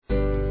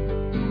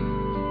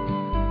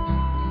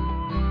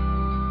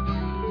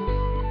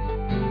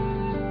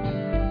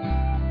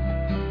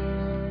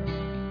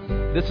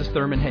This is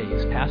Thurman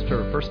Hayes, pastor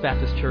of First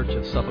Baptist Church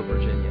of Suffolk,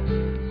 Virginia.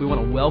 We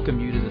want to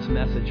welcome you to this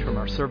message from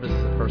our services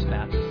at First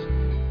Baptist.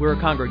 We're a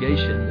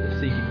congregation that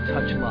is seeking to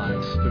touch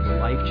lives through the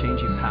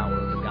life-changing power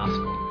of the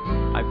gospel.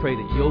 I pray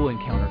that you'll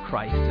encounter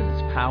Christ in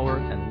His power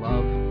and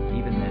love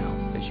even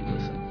now as you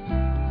listen.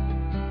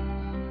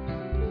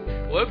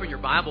 Well, open your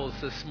Bibles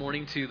this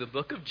morning to the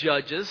book of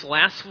Judges.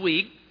 Last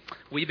week,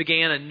 we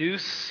began a new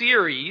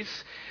series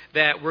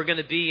that we're going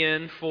to be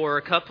in for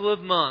a couple of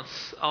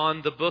months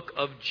on the book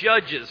of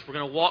Judges. We're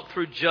going to walk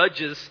through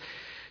Judges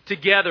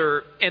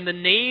together, and the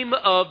name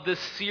of this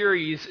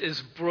series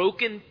is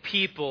Broken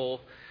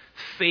People,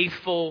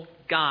 Faithful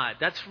God.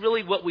 That's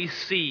really what we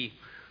see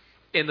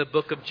in the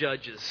book of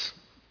Judges.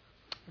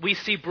 We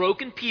see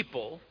broken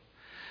people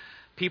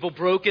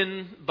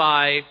broken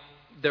by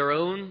their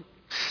own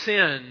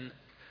sin,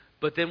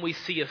 but then we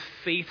see a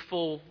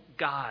faithful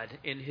God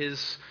in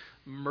His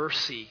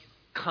mercy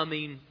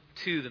coming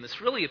to them. It's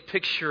really a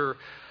picture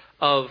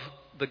of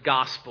the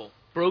gospel.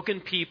 Broken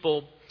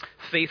people,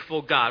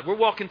 faithful God. We're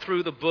walking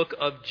through the book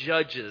of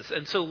Judges.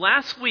 And so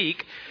last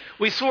week,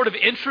 we sort of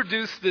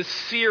introduced this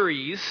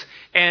series,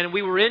 and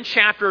we were in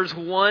chapters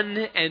 1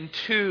 and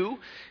 2,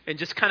 and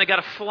just kind of got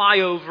a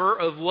flyover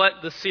of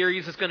what the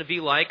series is going to be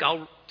like.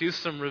 I'll do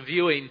some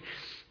reviewing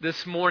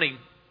this morning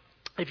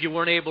if you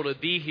weren't able to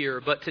be here.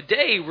 But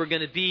today we're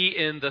going to be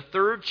in the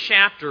third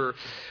chapter,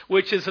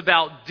 which is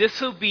about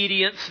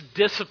disobedience,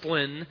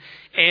 discipline,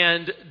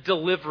 and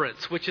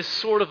deliverance, which is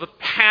sort of a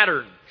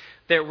pattern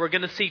that we're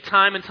going to see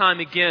time and time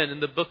again in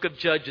the book of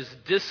Judges.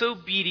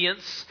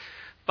 Disobedience,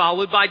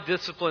 followed by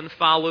discipline,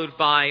 followed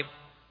by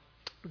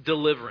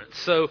deliverance.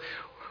 So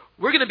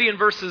we're going to be in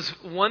verses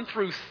 1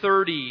 through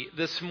 30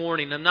 this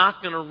morning. I'm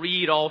not going to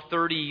read all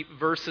 30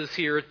 verses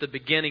here at the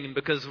beginning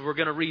because we're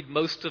going to read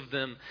most of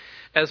them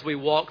as we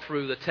walk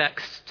through the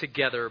text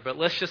together. But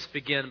let's just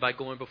begin by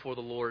going before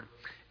the Lord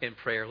in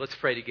prayer. Let's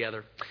pray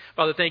together.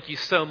 Father, thank you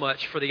so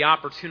much for the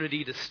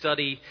opportunity to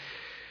study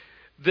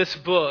this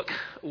book,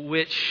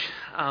 which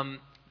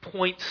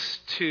points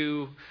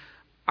to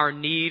our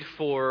need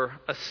for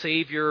a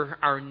Savior,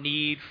 our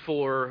need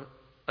for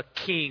a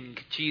King,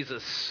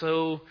 Jesus,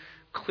 so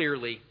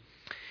clearly.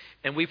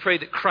 And we pray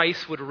that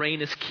Christ would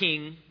reign as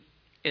King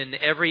in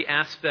every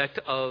aspect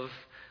of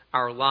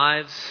our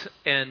lives.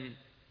 And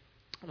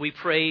we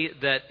pray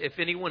that if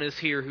anyone is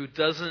here who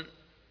doesn't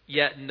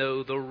yet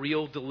know the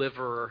real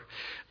deliverer,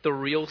 the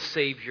real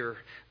Savior,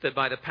 that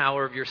by the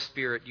power of your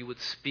Spirit you would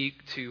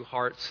speak to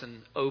hearts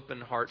and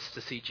open hearts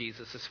to see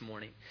Jesus this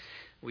morning.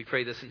 We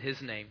pray this in His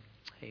name.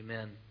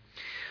 Amen.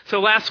 So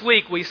last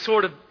week we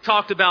sort of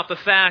talked about the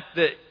fact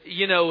that,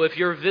 if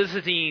you're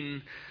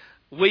visiting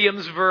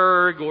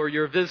Williamsburg or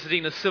you're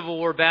visiting a Civil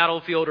War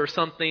battlefield or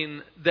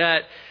something,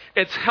 that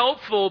it's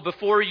helpful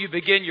before you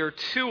begin your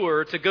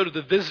tour to go to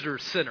the visitor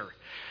center.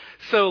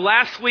 So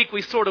last week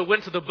we sort of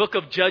went to the book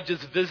of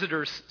Judges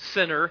Visitors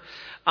Center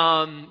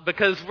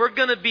because we're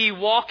going to be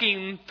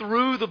walking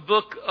through the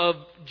book of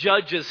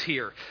Judges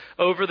here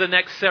over the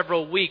next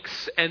several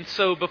weeks. And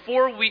so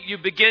before you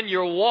begin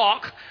your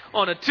walk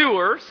on a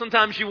tour,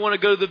 sometimes you want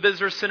to go to the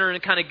visitor center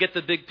and kind of get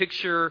the big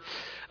picture.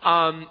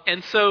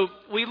 And so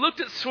we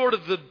looked at sort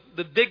of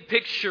the big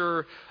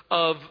picture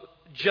of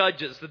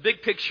Judges, the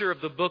big picture of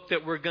the book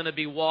that we're going to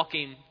be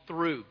walking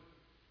through.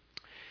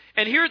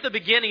 And here at the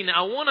beginning,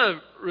 I want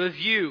to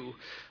review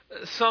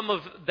some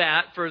of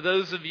that for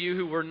those of you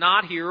who were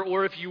not here,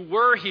 or if you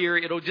were here,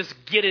 it'll just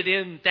get it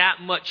in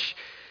that much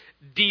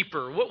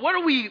deeper. What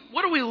are we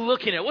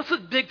looking at? What's the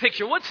big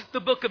picture? What's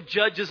the book of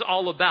Judges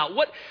all about?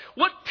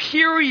 What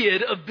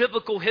period of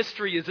biblical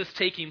history is this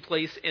taking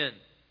place in?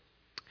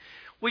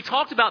 We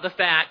talked about the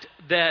fact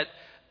that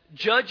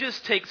Judges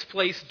takes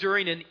place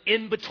during an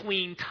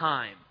in-between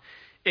time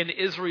in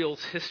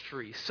Israel's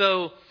history.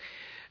 So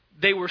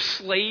they were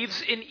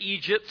slaves in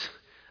Egypt.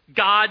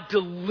 God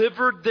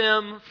delivered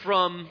them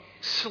from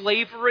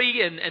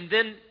slavery, and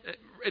then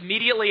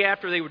immediately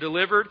after they were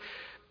delivered,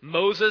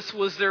 Moses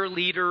was their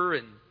leader,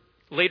 and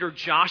later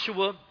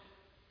Joshua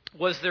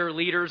was their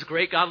leaders,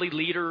 great godly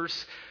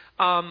leaders.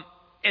 And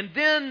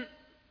then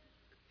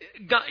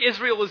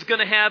Israel is going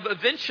to have,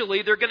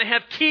 eventually, they're going to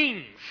have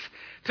kings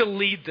to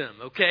lead them,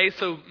 okay?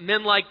 So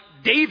men like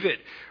David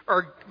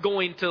are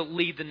going to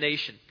lead the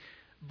nation.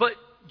 But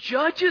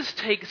Judges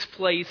takes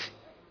place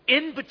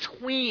in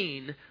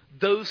between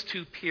those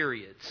two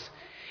periods.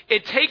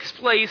 It takes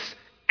place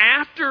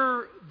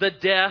after the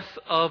death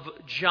of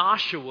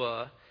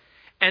Joshua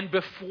and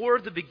before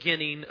the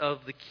beginning of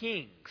the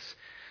kings.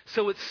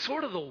 So it's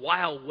sort of the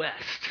Wild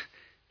West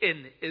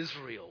in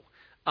Israel.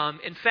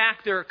 In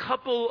fact, there are a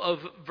couple of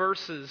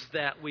verses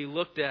that we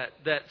looked at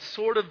that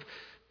sort of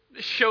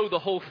show the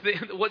whole thing,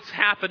 what's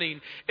happening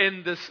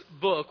in this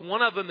book.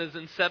 One of them is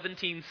in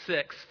 17:6.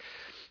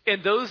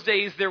 In those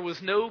days, there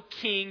was no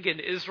king in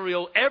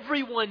Israel.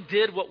 Everyone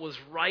did what was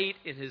right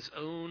in his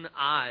own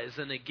eyes.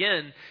 And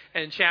again,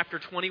 in chapter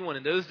 21,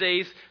 in those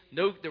days,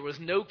 there was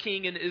no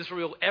king in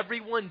Israel.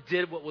 Everyone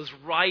did what was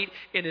right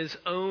in his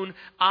own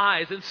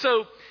eyes. And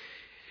so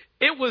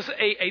it was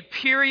a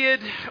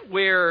period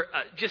where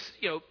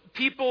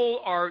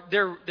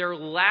they're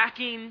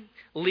lacking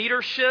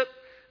leadership.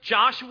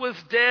 Joshua's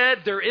dead.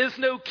 There is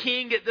no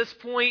king at this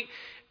point.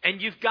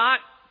 And you've got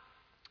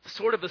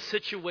sort of a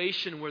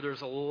situation where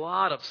there's a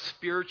lot of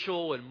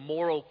spiritual and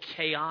moral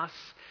chaos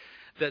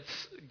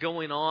that's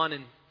going on.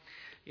 And,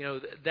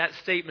 that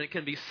statement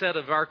can be said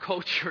of our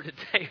culture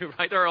today,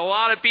 right? There are a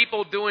lot of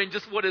people doing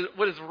just what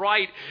is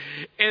right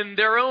in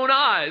their own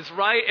eyes,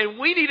 right? And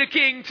we need a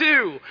king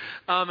too.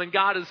 And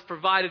God has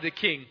provided a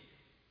king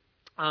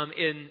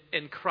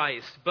in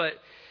Christ. But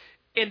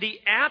in the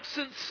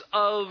absence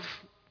of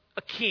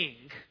a king,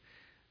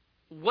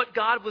 what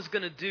God was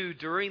going to do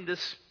during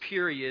this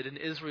period in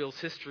Israel's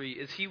history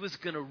is he was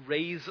going to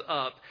raise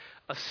up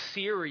a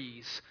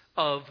series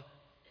of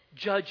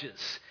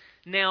judges.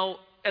 Now,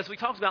 as we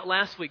talked about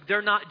last week,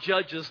 they're not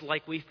judges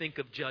like we think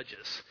of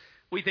judges.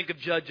 We think of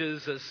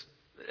judges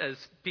as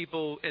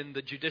people in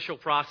the judicial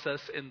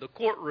process in the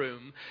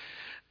courtroom.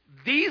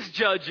 These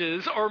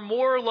judges are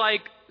more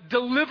like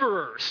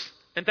deliverers.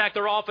 In fact,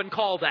 they're often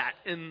called that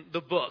in the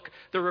book.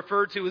 They're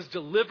referred to as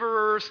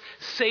deliverers,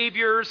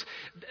 saviors.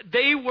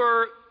 They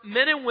were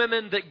men and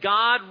women that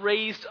God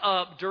raised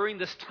up during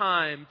this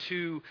time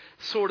to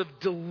sort of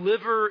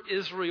deliver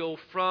Israel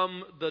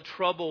from the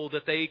trouble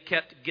that they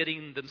kept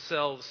getting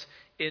themselves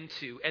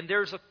into. And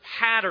there's a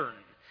pattern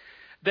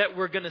that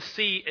we're going to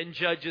see in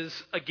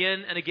Judges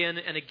again and again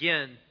and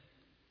again.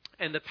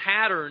 And the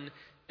pattern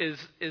is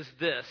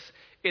this.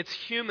 It's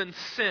human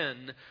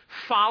sin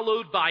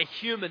followed by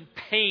human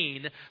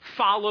pain,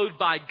 followed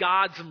by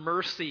God's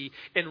mercy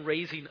in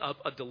raising up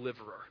a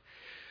deliverer.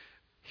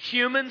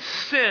 Human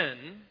sin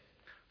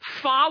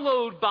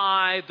followed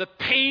by the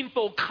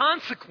painful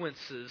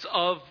consequences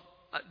of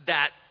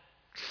that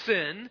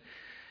sin,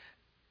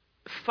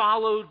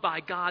 followed by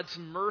God's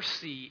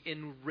mercy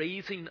in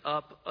raising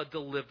up a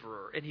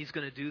deliverer. And he's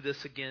going to do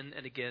this again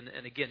and again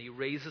and again. He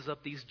raises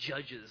up these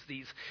judges,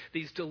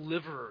 these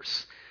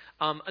deliverers.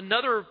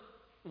 Another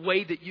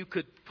way that you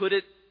could put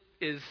it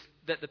is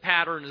that the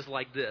pattern is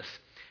like this.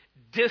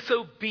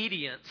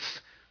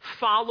 Disobedience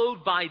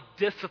followed by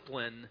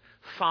discipline,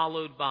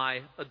 followed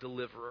by a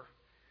deliverer.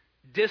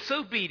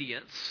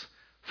 Disobedience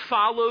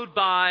followed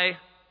by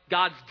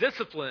God's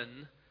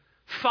discipline,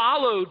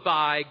 followed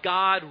by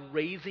God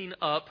raising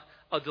up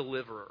a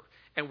deliverer.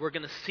 And we're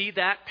going to see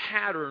that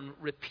pattern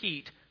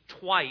repeat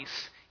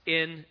twice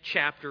in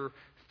chapter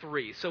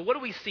 3. So what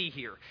do we see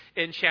here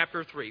in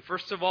chapter 3?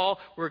 First of all,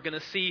 we're going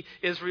to see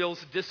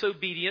Israel's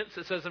disobedience.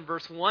 It says in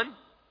verse 1,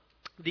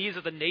 these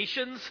are the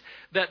nations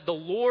that the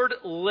Lord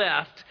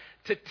left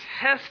to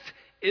test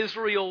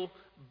Israel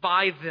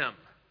by them.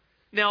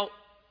 Now,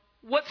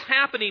 what's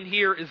happening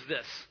here is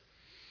this.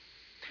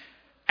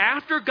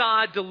 After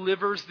God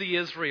delivers the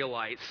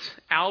Israelites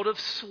out of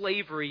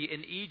slavery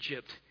in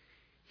Egypt,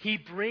 he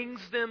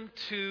brings them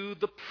to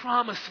the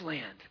promised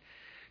land.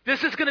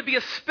 This is going to be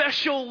a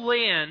special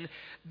land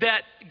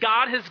that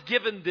God has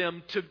given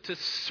them to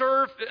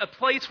serve, a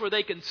place where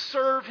they can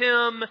serve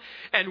him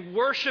and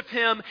worship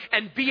him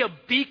and be a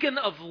beacon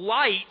of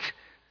light,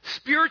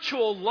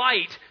 spiritual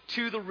light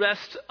to the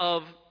rest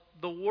of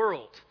the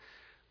world.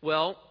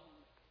 Well,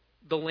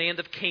 the land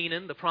of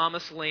Canaan, the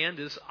promised land,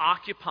 is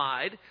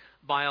occupied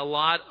by a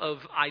lot of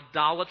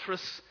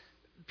idolatrous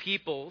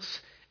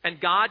peoples,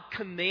 and God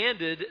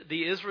commanded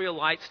the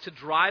Israelites to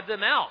drive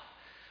them out.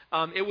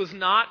 It was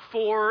not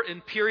for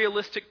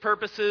imperialistic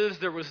purposes.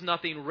 There was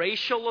nothing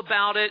racial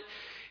about it.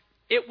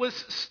 It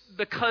was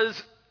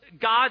because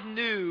God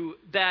knew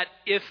that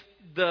if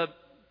the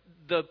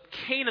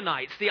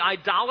Canaanites, the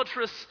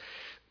idolatrous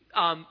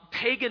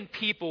pagan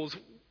peoples,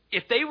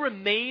 if they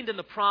remained in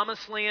the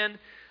promised land,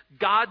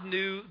 God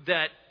knew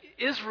that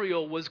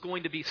Israel was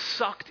going to be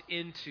sucked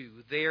into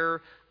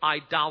their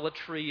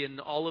idolatry and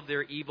all of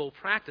their evil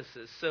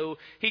practices. So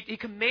he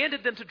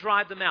commanded them to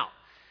drive them out.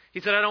 He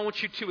said, I don't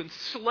want you to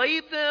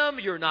enslave them,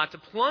 you're not to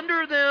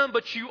plunder them,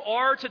 but you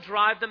are to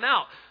drive them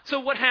out. So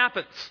what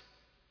happens?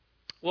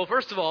 Well,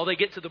 first of all, they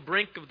get to the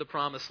brink of the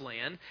promised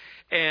land,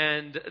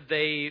 and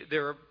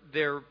they're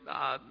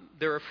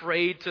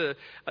afraid to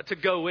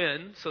go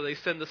in. So they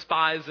send the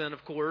spies in,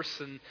 of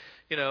course, and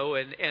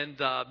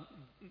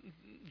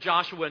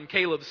Joshua and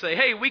Caleb say,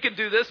 hey, we can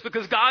do this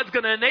because God's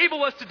going to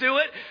enable us to do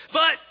it.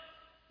 But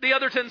the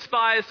other 10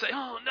 spies say,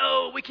 oh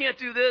no, we can't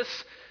do this.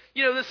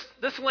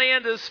 This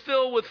land is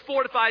filled with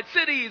fortified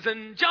cities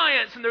and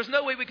giants, and there's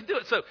no way we can do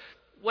it. So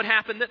what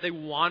happened? They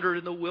wandered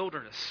in the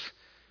wilderness,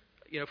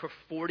 for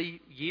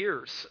 40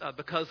 years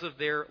because of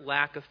their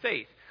lack of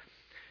faith.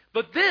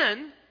 But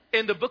then,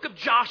 in the book of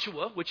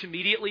Joshua, which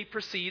immediately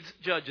precedes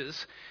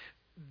Judges,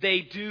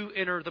 they do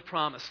enter the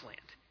promised land.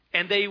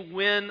 And they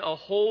win a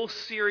whole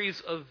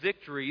series of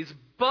victories,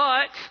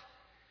 but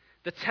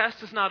the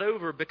test is not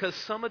over because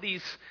some of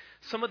these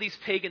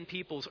pagan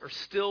peoples are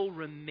still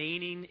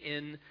remaining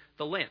in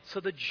the land.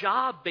 So the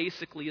job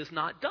basically is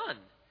not done.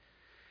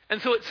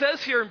 And so it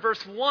says here in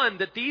verse 1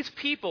 that these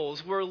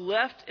peoples were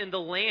left in the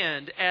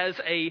land as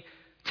a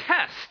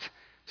test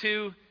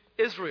to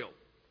Israel.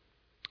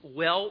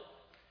 Well,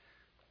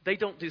 they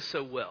don't do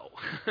so well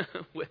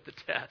with the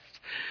test.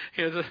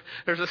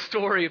 There's a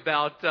story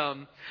about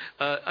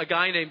a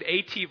guy named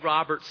A.T.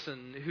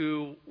 Robertson,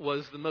 who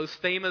was the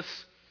most famous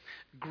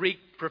Greek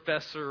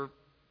professor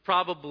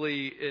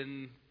probably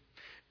in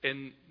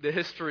the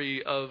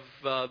history of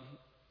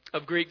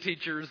Greek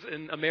teachers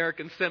in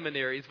American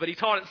seminaries. But he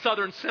taught at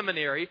Southern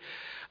Seminary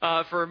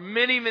for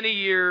many, many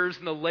years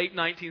in the late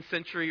 19th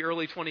century,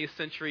 early 20th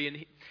century,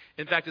 and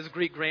in fact, his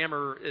Greek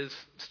grammar is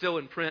still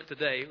in print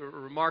today,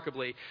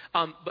 remarkably.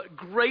 But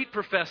great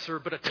professor,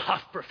 but a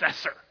tough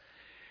professor.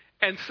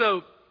 And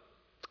so,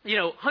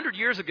 100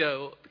 years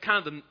ago,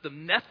 kind of the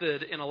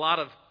method in a lot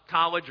of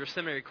college or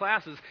seminary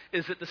classes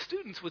is that the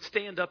students would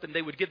stand up and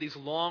they would give these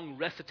long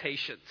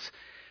recitations.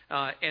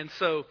 And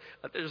so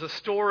there's a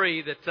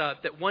story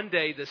that one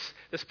day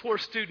this poor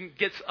student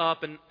gets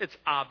up, and it's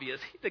obvious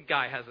the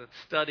guy hasn't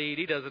studied,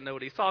 he doesn't know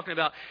what he's talking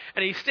about,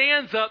 and he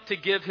stands up to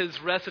give his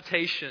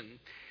recitation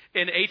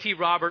in A.T.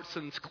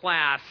 Robertson's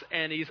class,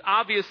 and he's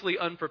obviously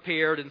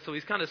unprepared, and so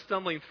he's kind of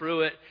stumbling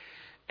through it,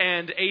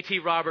 and A.T.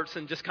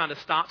 Robertson just kind of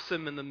stops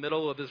him in the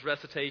middle of his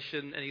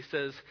recitation, and he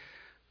says,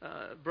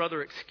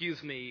 brother,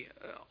 excuse me,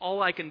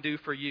 all I can do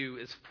for you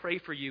is pray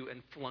for you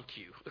and flunk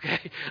you,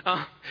 okay?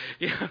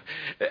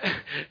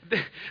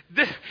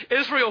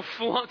 Israel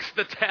flunks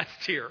the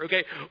test here,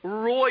 okay?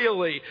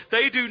 Royally.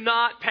 They do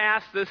not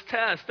pass this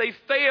test. They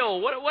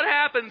fail. What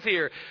happens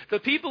here? The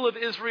people of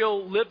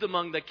Israel lived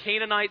among the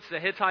Canaanites,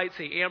 the Hittites,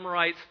 the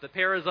Amorites, the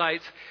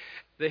Perizzites,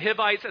 the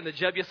Hivites, and the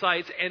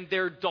Jebusites, and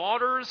their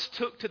daughters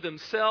took to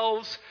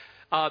themselves,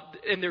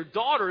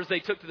 they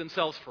took to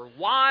themselves for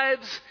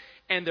wives,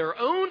 and their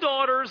own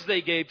daughters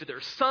they gave to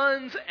their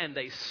sons, and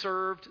they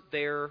served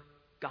their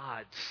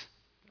gods,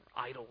 their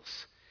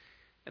idols.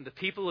 And the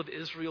people of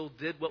Israel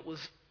did what was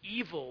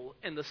evil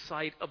in the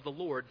sight of the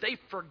Lord. They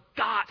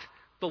forgot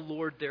the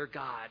Lord their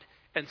God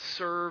and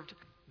served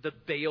the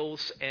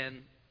Baals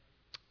and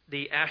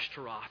the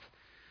Ashtaroth.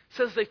 It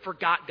says they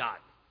forgot God.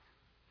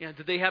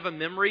 Did they have a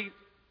memory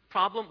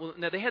problem? Well,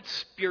 no, they had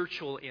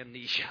spiritual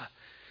amnesia.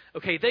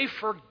 Okay, they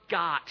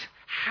forgot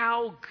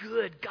how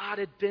good God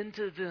had been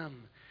to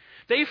them.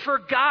 They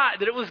forgot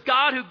that it was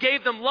God who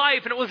gave them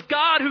life, and it was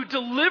God who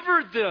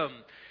delivered them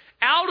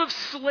out of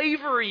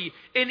slavery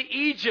in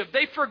Egypt.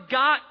 They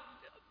forgot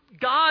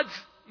God's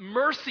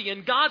mercy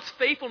and God's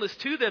faithfulness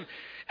to them,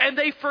 and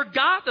they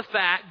forgot the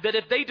fact that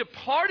if they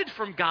departed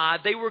from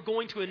God, they were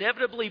going to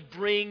inevitably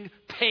bring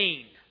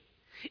pain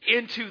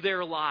into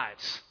their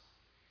lives.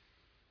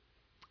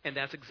 And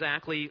that's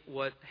exactly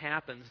what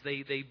happens.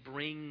 They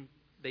bring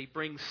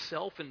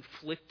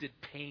self-inflicted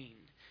pain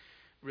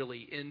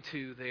really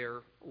into their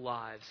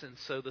lives. And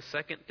so the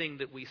second thing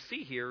that we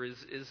see here is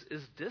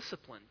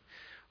discipline.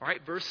 All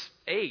right, verse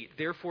 8,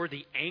 therefore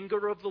the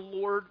anger of the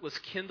Lord was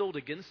kindled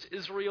against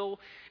Israel,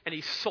 and he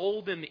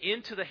sold them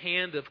into the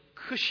hand of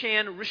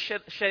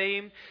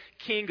Cushan-Rishathaim,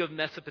 king of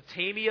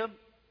Mesopotamia,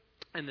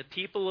 and the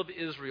people of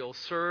Israel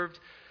served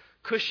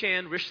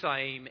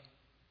Cushan-Rishathaim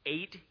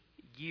 8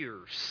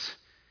 years.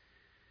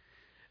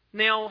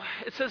 Now,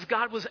 it says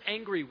God was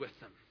angry with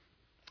them.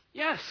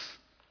 Yes,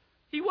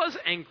 he was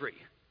angry.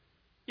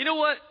 You know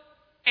what?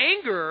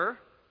 Anger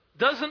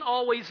doesn't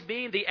always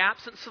mean the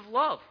absence of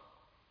love.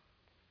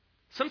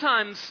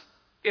 Sometimes,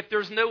 if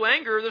there's no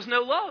anger, there's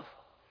no love.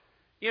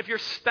 If your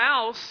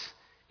spouse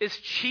is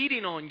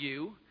cheating on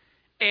you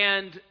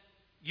and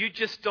you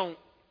just don't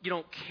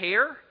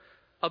care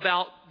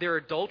about their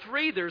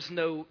adultery, there's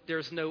no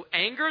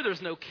anger,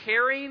 there's no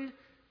caring,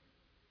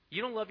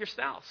 you don't love your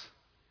spouse.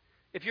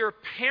 If you're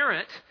a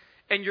parent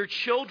and your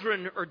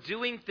children are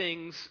doing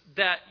things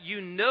that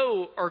you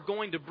know are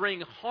going to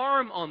bring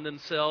harm on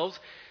themselves,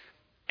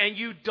 and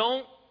you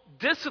don't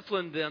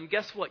discipline them,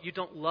 guess what? You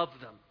don't love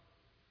them.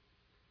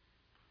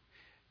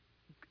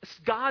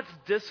 God's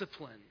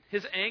discipline,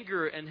 his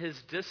anger and his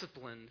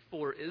discipline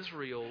for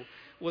Israel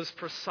was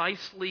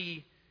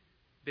precisely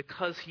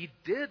because he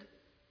did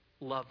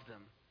love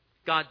them.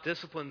 God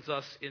disciplines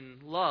us in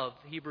love.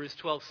 Hebrews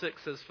 12:6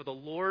 says, for the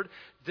Lord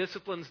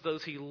disciplines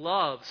those he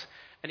loves,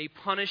 and he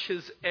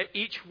punishes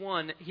each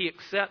one he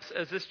accepts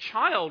as his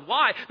child.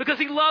 Why? Because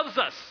he loves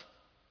us.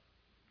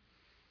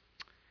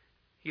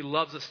 He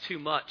loves us too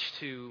much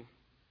to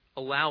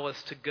allow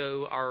us to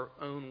go our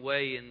own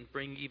way and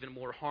bring even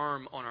more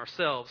harm on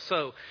ourselves.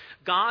 So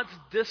God's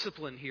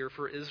discipline here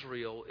for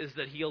Israel is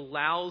that he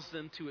allows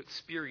them to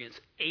experience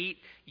 8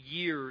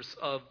 years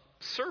of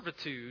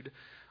servitude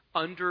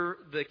under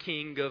the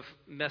king of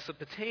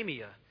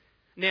Mesopotamia.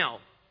 Now,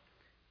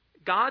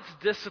 God's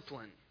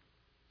discipline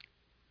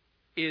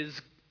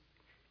is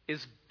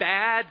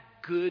bad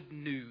good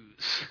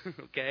news,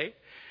 okay?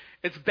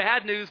 It's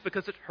bad news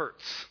because it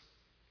hurts.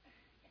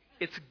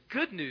 It's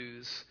good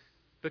news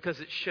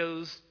because it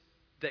shows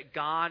that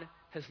God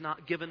has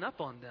not given up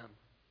on them.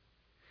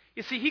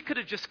 You see, he could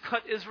have just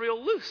cut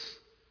Israel loose.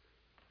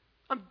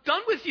 I'm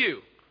done with you.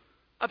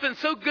 I've been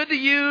so good to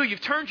you.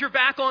 You've turned your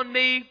back on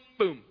me.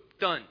 Boom,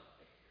 done.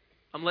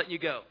 I'm letting you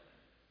go.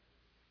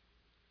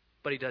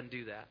 But he doesn't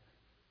do that.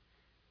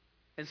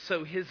 And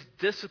so his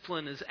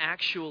discipline is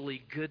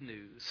actually good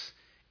news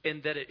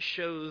in that it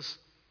shows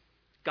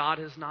God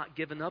has not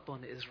given up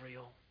on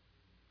Israel.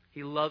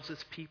 He loves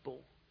his people.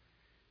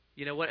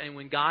 You know what? And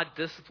when God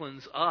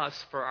disciplines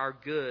us for our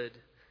good,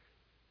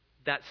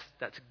 that's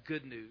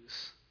good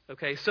news.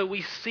 Okay, so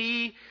we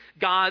see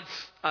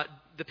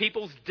the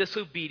people's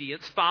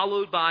disobedience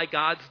followed by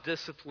God's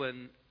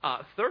discipline.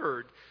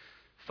 Third,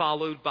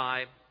 followed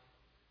by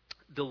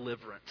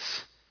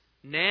deliverance.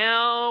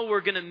 Now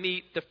we're going to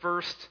meet the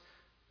first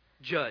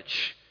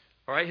judge.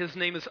 All right, his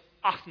name is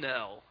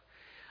Othniel,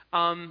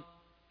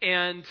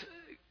 and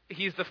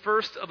he's the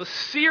first of a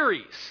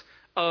series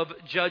of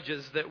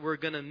judges that we're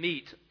going to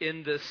meet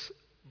in this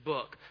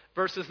book.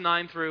 Verses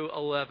 9 through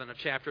 11 of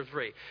chapter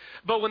 3.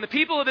 But when the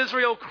people of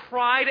Israel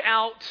cried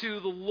out to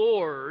the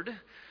Lord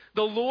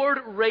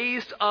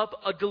raised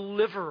up a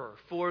deliverer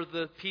for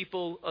the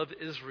people of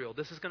Israel.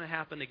 This is going to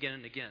happen again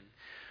and again.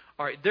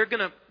 All right, they're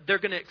going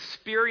to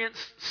experience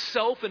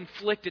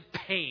self-inflicted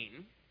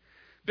pain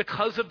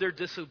because of their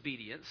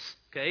disobedience.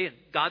 Okay, and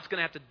God's going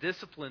to have to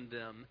discipline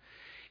them.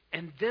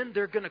 And then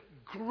they're going to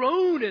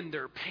groan in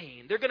their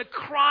pain. They're going to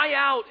cry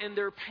out in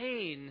their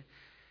pain.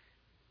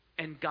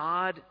 And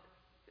God,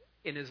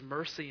 in his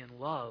mercy and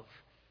love,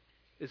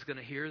 is going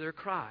to hear their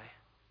cry.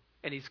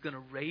 And he's going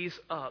to raise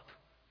up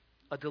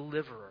a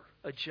deliverer,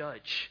 a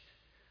judge.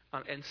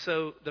 And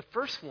so the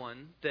first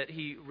one that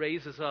he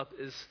raises up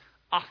is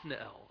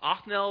Othniel.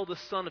 Othniel, the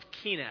son of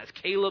Kenaz,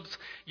 Caleb's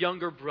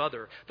younger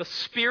brother. The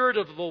Spirit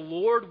of the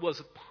Lord was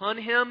upon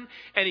him,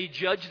 and he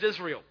judged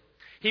Israel.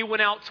 He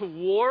went out to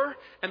war,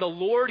 and the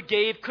Lord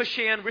gave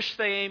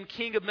Cushan-Rishathaim,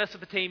 king of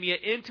Mesopotamia,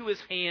 into his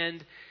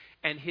hand,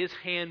 and his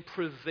hand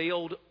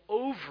prevailed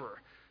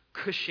over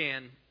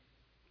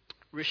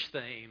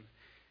Cushan-Rishathaim.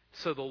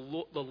 So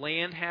the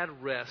land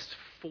had rest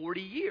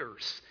 40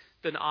 years.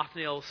 Then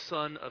Othniel,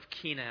 son of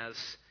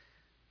Kenaz,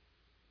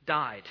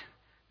 died.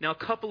 Now, a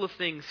couple of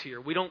things here.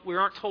 We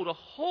aren't told a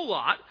whole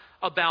lot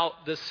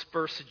about this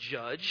first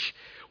judge.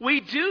 We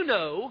do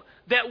know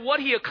that what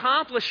he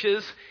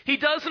accomplishes, he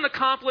doesn't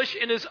accomplish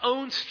in his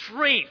own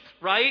strength,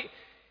 right?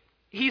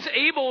 He's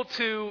able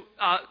to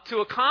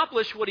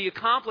accomplish what he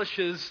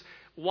accomplishes.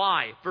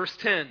 Why? Verse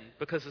 10,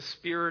 because the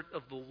Spirit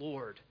of the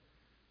Lord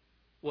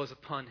was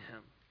upon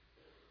him,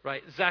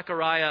 right?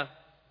 Zechariah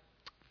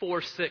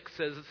 4:6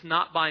 says, it's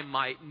not by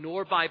might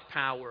nor by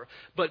power,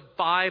 but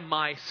by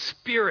my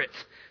Spirit,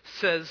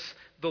 says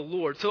the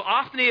Lord. So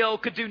Othniel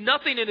could do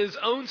nothing in his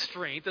own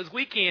strength, as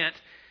we can't.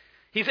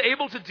 He's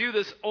able to do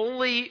this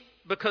only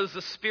because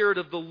the Spirit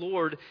of the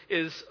Lord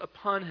is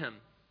upon him.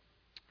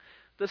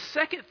 The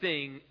second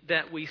thing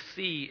that we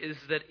see is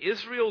that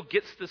Israel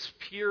gets this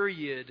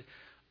period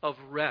of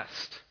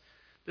rest.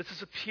 This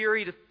is a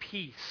period of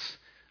peace,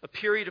 a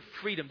period of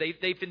freedom.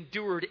 They've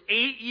endured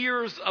 8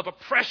 years of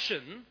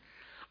oppression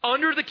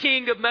under the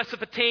king of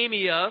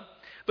Mesopotamia,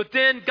 but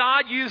then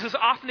God uses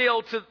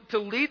Othniel to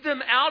lead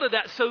them out of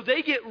that, so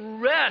they get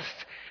rest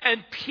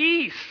and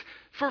peace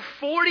for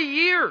 40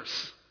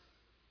 years.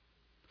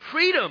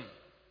 Freedom.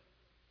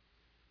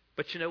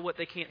 But you know what?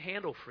 They can't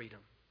handle freedom.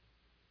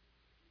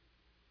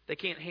 They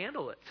can't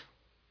handle it.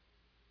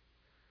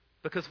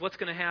 Because what's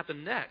going to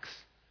happen next?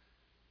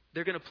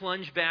 They're going to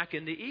plunge back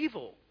into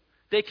evil.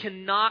 They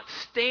cannot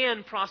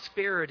stand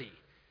prosperity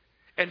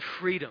and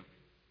freedom.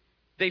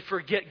 They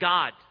forget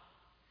God.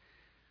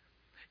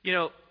 You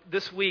know,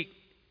 this week,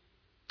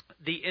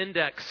 the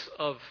index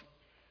of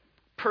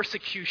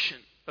persecution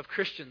of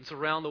Christians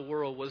around the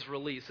world was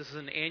released. This is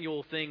an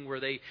annual thing where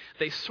they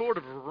sort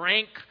of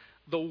rank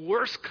the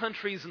worst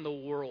countries in the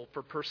world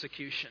for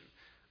persecution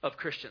of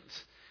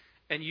Christians.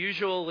 And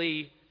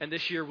usually, and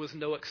this year was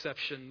no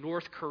exception,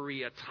 North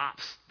Korea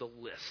tops the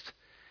list.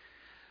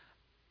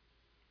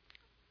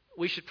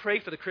 We should pray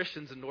for the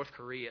Christians in North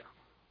Korea.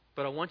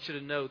 But I want you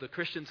to know the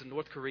Christians in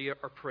North Korea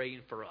are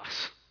praying for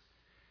us.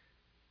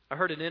 I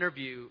heard an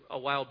interview a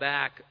while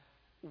back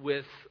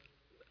with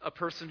a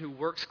person who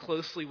works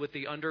closely with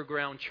the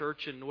underground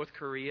church in North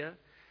Korea.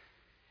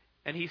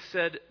 And he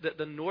said that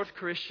the North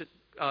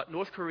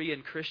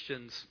Korean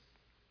Christians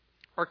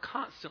are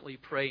constantly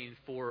praying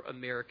for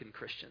American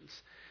Christians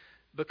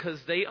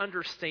because they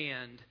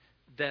understand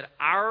that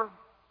our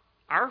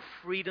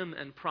freedom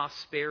and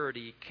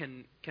prosperity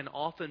can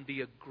often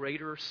be a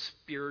greater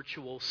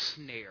spiritual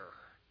snare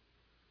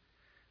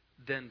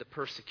than the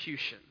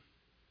persecution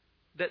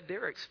that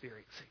they're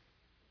experiencing.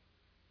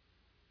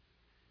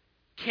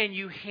 Can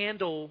you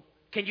handle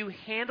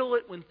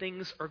it when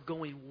things are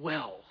going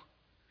well?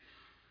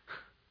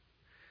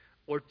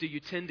 Or do you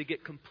tend to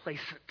get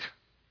complacent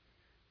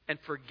and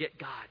forget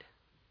God?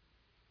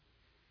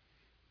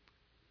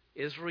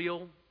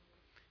 Israel,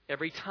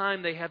 every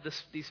time they have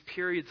these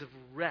periods of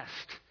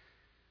rest,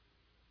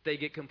 they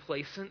get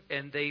complacent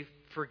and they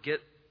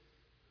forget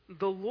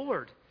the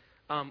Lord,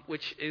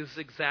 which is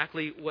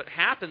exactly what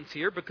happens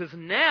here, because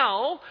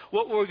now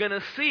what we're going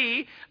to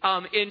see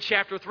in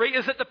chapter 3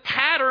 is that the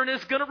pattern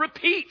is going to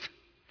repeat.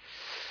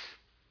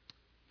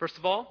 First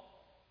of all,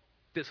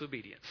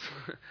 Disobedience.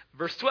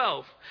 Verse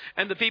 12,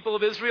 and the people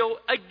of Israel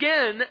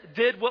again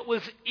did what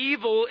was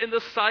evil in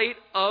the sight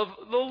of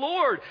the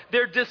Lord.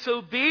 Their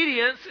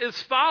disobedience is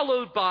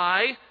followed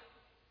by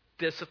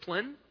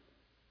discipline.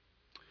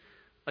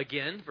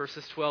 Again,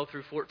 verses 12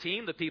 through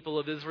 14, the people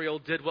of Israel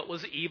did what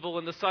was evil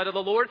in the sight of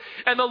the Lord,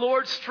 and the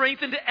Lord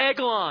strengthened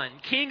Eglon,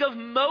 king of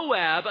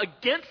Moab,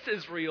 against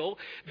Israel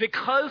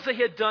because they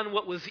had done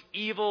what was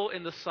evil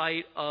in the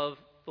sight of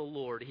the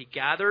Lord. He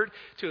gathered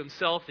to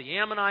himself the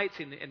Ammonites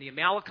and the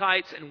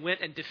Amalekites and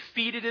went and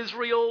defeated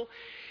Israel,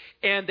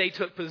 and they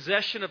took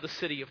possession of the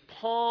city of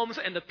palms,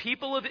 and the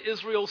people of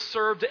Israel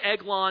served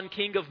Eglon,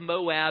 king of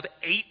Moab,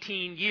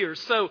 18 years.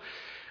 So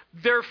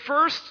their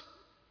first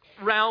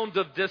round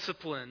of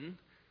discipline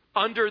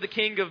under the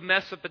king of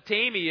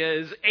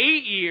Mesopotamia is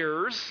 8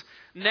 years.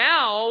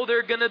 Now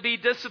they're going to be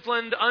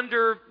disciplined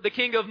under the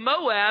king of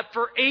Moab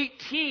for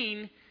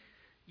 18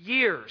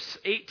 years.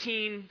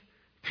 18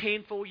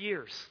 painful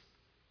years.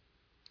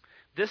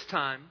 This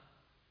time,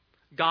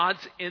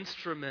 God's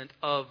instrument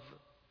of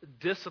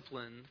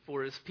discipline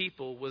for his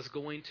people was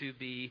going to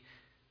be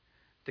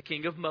the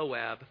king of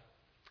Moab,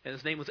 and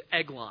his name was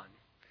Eglon.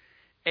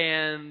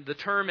 And the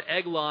term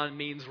Eglon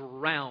means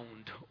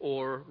round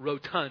or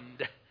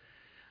rotund,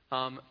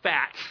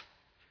 fat.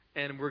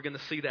 And we're going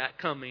to see that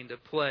coming to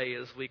play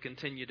as we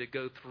continue to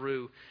go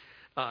through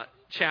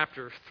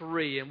chapter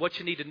 3. And what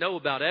you need to know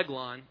about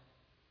Eglon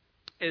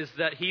is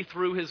that he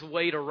threw his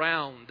weight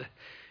around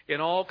in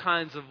all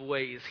kinds of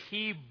ways.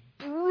 He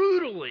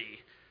brutally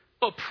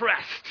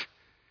oppressed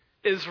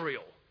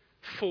Israel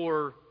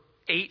for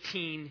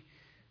 18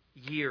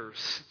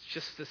 years.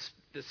 Just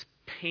this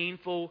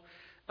painful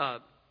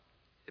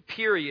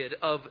period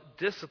of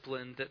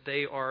discipline that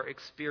they are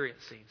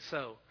experiencing.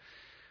 So,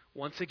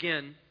 once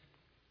again,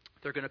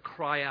 they're going to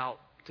cry out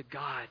to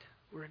God.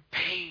 We're in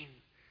pain.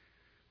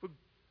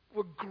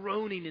 We're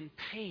groaning in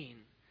pain.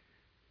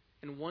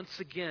 And once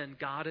again,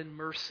 God in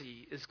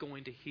mercy is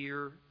going to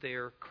hear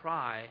their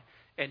cry,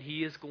 and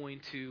he is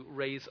going to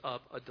raise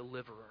up a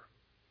deliverer.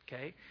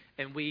 Okay?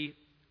 And we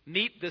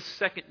meet this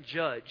second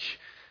judge,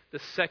 the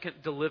second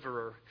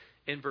deliverer,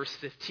 in verse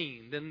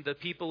 15. Then the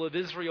people of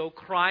Israel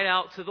cried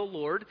out to the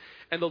Lord,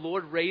 and the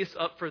Lord raised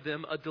up for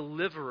them a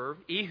deliverer,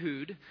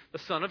 Ehud, the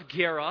son of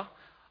Gera,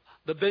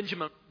 the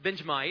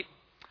Benjamite,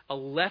 a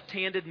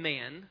left-handed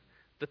man.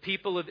 The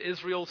people of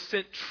Israel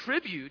sent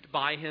tribute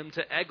by him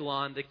to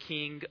Eglon, the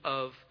king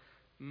of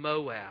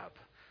Moab.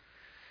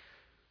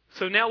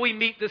 So now we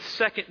meet this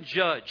second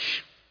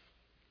judge,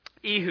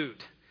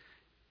 Ehud.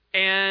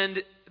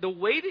 And the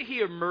way that he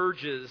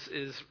emerges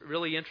is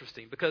really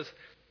interesting because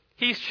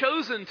he's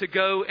chosen to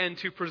go and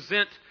to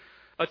present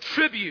a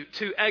tribute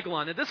to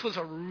Eglon. And this was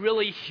a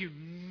really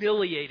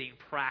humiliating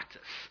practice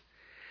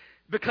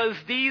because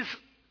these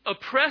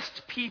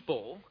oppressed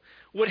people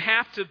would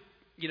have to,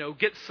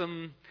 get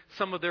some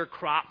of their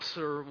crops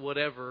or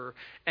whatever,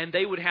 and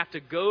they would have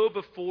to go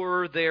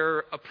before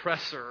their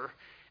oppressor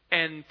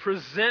and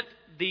present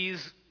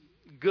these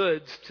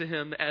goods to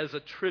him as a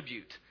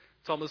tribute.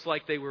 It's almost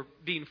like they were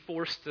being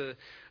forced to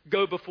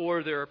go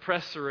before their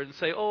oppressor and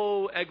say,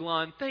 "Oh,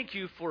 Eglon, thank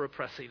you for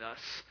oppressing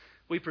us.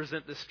 We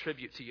present this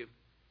tribute to you."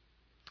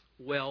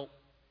 Well,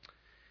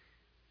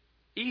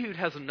 Ehud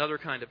has another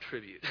kind of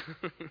tribute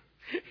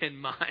in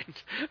mind,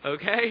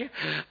 okay?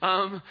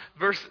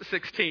 Verse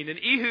 16, and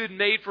Ehud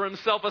made for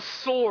himself a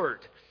sword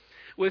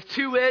with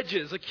 2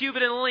 edges, a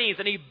cubit in length,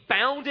 and he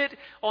bound it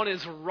on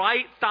his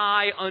right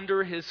thigh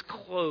under his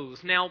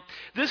clothes. Now,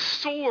 this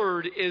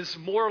sword is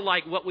more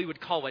like what we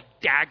would call a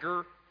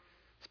dagger.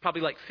 It's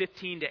probably like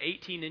 15 to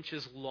 18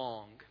 inches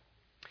long.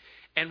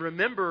 And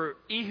remember,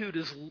 Ehud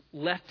is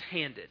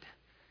left-handed,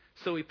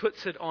 so he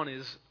puts it on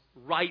his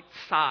right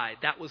side.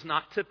 That was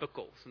not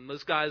typical. And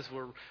those guys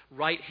were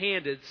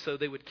right-handed, so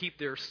they would keep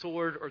their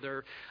sword or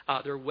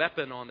their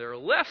weapon on their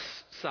left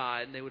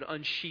side, and they would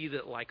unsheath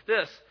it like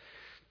this.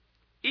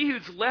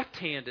 Ehud's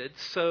left-handed,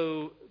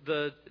 so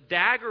the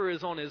dagger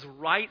is on his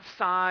right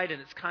side,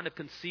 and it's kind of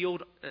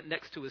concealed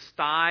next to his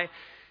thigh.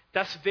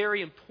 That's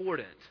very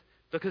important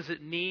because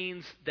it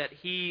means that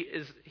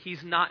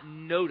he's not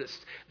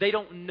noticed. They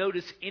don't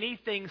notice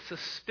anything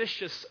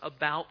suspicious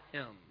about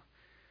him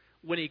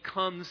when he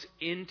comes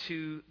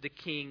into the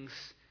king's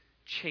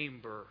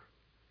chamber.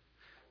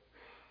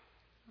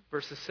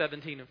 Verses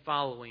 17 and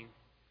following.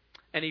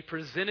 And he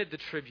presented the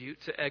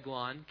tribute to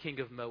Eglon, king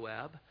of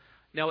Moab.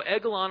 Now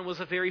Eglon was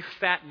a very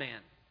fat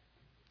man.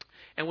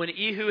 And when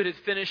Ehud had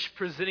finished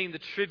presenting the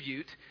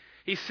tribute,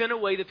 he sent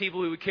away the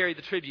people who would carry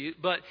the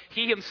tribute, but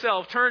he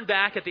himself turned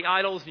back at the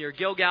idols near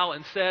Gilgal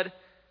and said,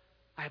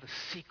 "I have a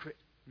secret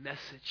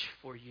message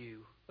for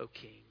you, O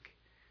king."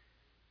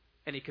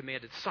 And he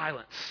commanded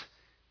silence.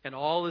 And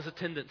all his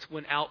attendants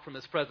went out from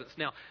his presence.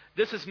 Now,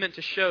 this is meant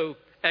to show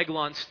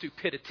Eglon's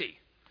stupidity.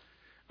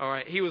 All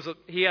right,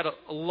 he had a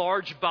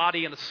large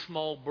body and a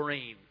small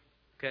brain.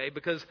 Okay,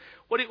 because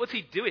what's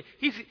he doing?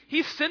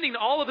 He's sending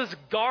all of his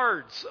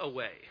guards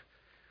away,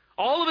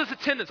 all of his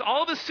attendants,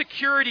 all of his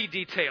security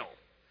detail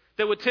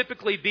that would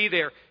typically be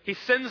there. He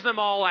sends them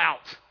all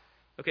out.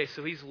 Okay,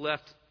 so he's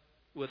left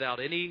without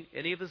any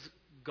of his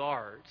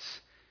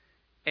guards.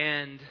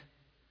 And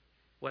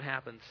what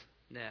happens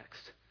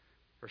next?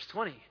 Verse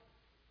 20.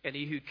 And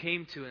Ehud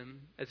came to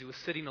him as he was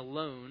sitting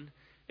alone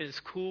in his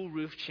cool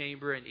roof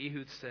chamber, and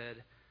Ehud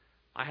said,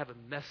 I have a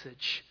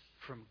message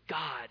from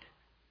God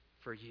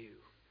for you.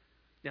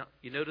 Now,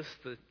 you notice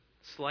the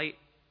slight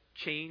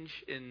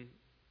change in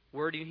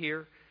wording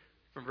here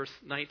from verse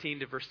 19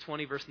 to verse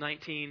 20. Verse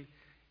 19,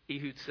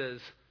 Ehud says,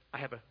 I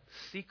have a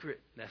secret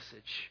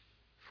message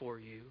for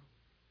you.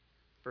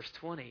 Verse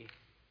 20,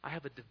 I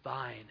have a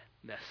divine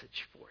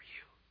message for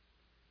you.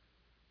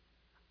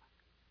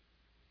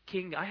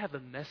 King, I have a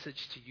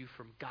message to you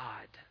from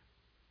God.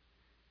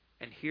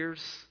 And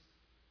here's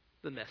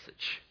the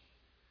message.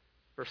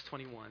 Verse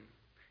 21.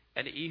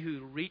 And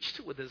Ehud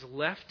reached with his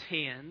left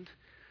hand,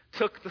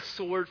 took the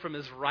sword from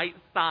his right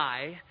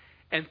thigh,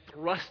 and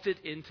thrust it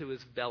into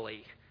his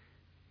belly.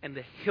 And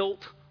the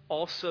hilt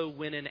also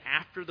went in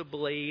after the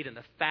blade, and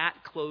the fat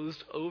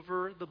closed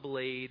over the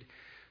blade,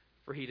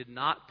 for he did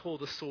not pull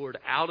the sword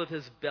out of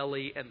his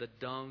belly, and the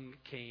dung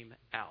came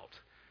out.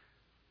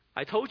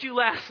 I told you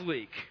last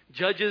week,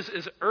 Judges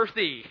is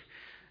earthy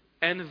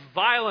and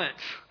violent,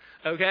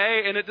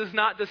 okay? And it does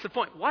not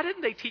disappoint. Why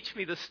didn't they teach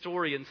me this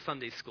story in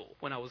Sunday school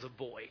when I was a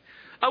boy?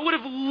 I would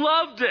have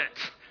loved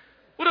it.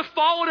 Would have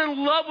fallen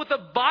in love with the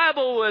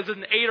Bible as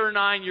an 8 or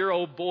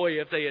 9-year-old boy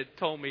if they had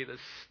told me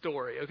this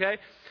story, okay?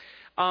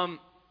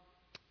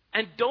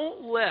 And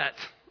don't let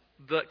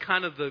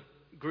the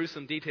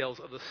gruesome details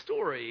of the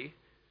story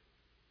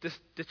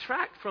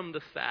detract from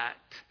the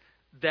fact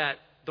that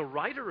the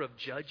writer of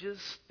Judges,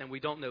 and we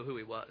don't know who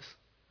he was,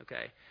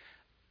 okay?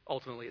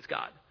 Ultimately, it's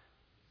God.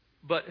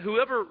 But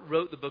whoever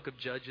wrote the book of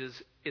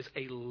Judges is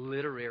a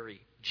literary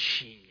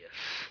genius,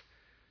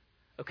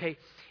 okay?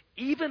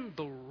 Even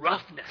the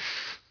roughness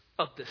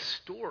of the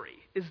story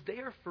is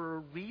there for a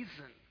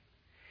reason.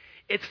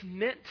 It's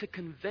meant to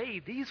convey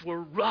these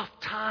were rough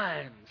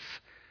times.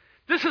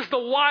 This is the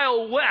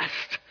Wild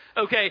West,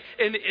 okay,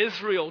 in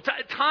Israel.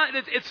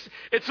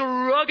 It's a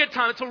rugged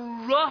time. It's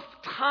a rough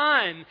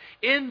time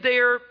in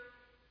their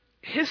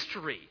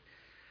history.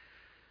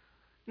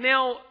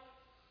 Now,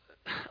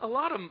 a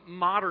lot of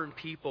modern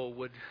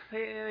people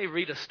they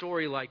read a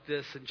story like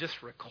this and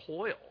just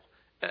recoil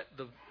at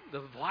the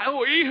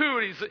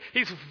Ehud.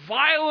 He's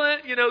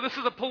violent. This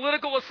is a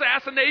political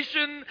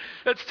assassination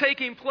that's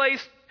taking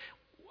place.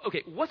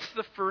 Okay, what's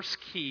the first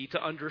key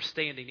to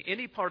understanding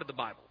any part of the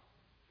Bible?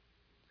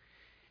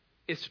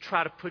 Is to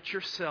try to put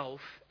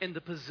yourself in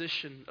the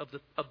position of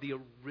the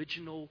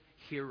original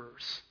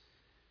hearers.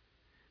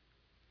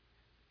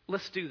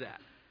 Let's do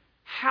that.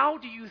 How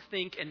do you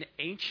think an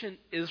ancient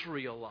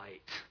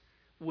Israelite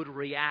would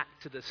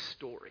react to this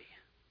story?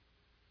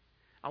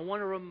 I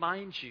want to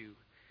remind you,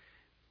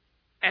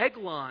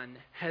 Eglon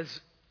has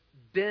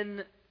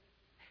been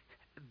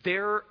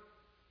their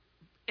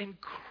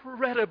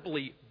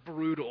incredibly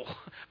brutal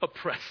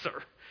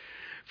oppressor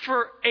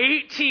for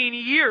 18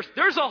 years.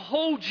 There's a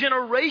whole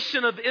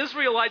generation of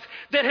Israelites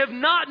that have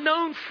not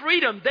known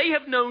freedom. They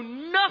have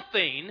known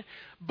nothing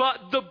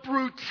but the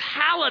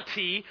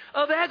brutality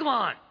of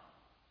Eglon.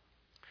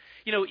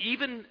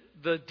 Even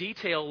the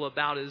detail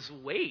about his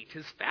weight,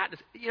 his fatness,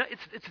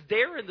 it's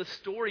there in the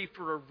story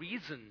for a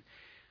reason.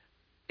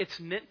 It's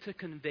meant to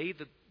convey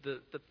the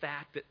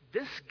fact that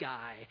this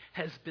guy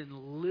has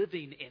been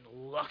living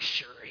in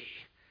luxury.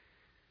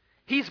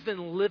 He's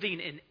been living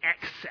in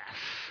excess.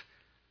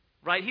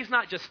 Right? He's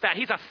not just fat.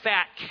 He's a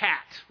fat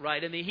cat,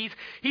 right? I mean,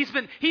 he's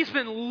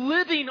been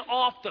living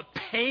off the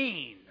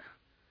pain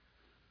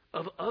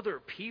of other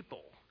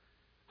people,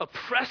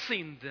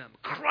 oppressing them,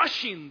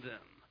 crushing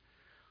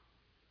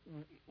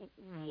them,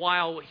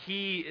 while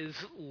he is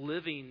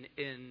living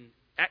in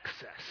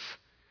excess.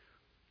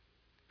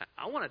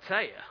 I want to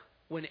tell you,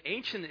 when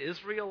ancient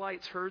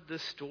Israelites heard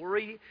this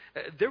story,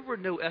 there were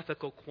no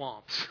ethical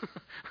qualms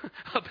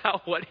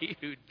about what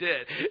Ehud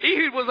did.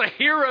 Ehud was a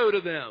hero to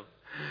them.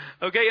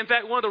 Okay, in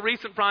fact, one of the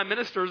recent prime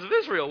ministers of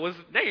Israel was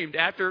named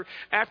after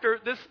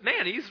this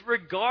man. He's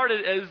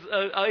regarded as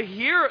a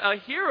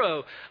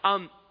hero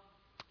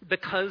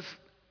because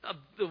of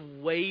the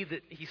way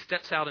that he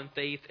steps out in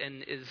faith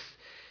and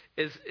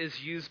is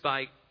used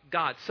by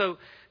God. So,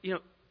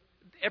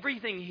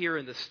 everything here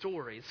in the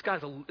story,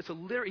 he's a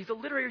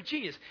literary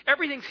genius.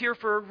 Everything's here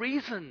for a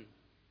reason.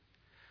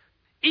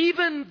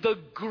 Even the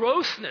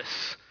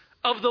grossness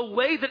of the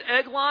way that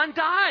Eglon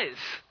dies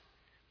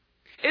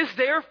is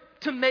there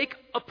to make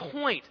a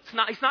point.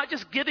 He's not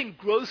just giving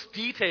gross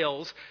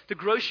details to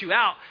gross you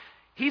out.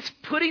 He's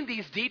putting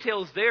these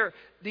details there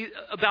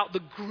about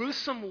the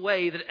gruesome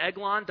way that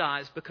Eglon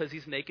dies because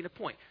he's making a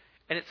point.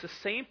 And it's the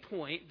same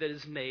point that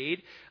is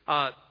made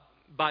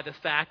by the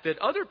fact that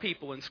other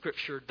people in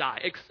Scripture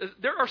die.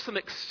 There are some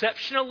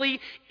exceptionally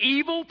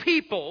evil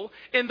people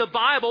in the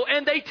Bible,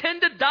 and they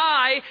tend to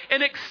die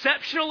in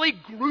exceptionally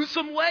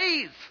gruesome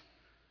ways.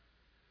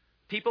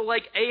 People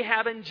like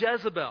Ahab and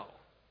Jezebel,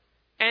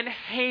 and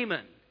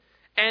Haman,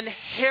 and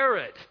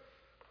Herod.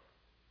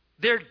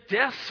 Their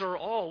deaths are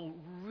all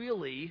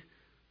really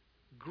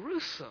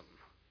gruesome.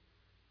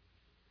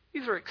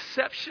 These are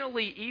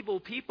exceptionally evil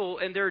people,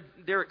 and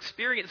they're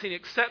experiencing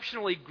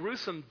exceptionally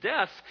gruesome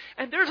deaths,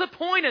 and there's a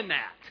point in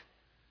that.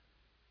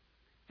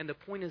 And the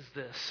point is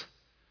this: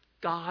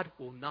 God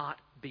will not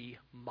be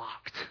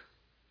mocked.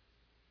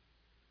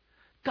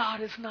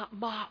 God is not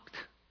mocked.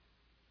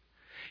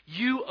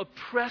 You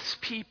oppress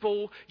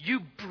people,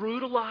 you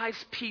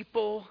brutalize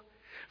people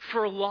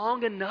for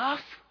long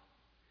enough,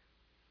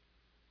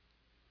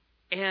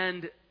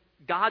 and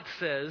God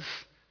says,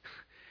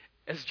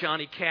 as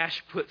Johnny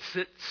Cash puts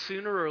it,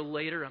 sooner or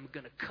later I'm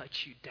going to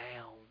cut you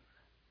down.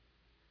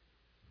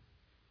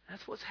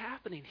 That's what's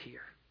happening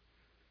here.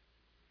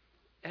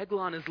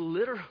 Eglon is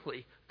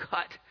literally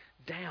cut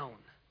down.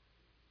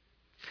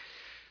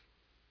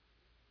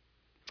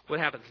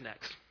 What happens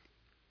next?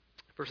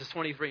 Verses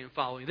 23 and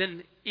following.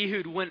 Then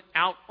Ehud went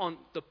out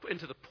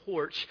into the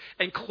porch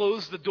and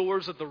closed the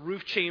doors of the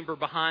roof chamber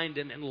behind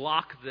him and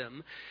locked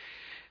them.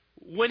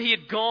 When he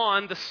had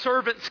gone, the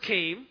servants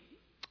came,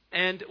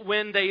 and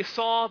when they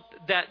saw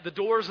that the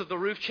doors of the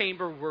roof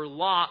chamber were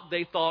locked,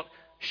 they thought,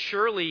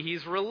 surely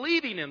he's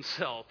relieving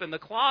himself in the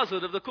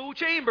closet of the cool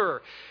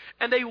chamber.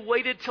 And they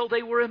waited till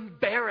they were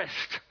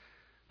embarrassed.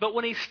 But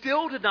when he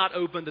still did not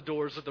open the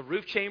doors of the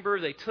roof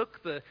chamber, they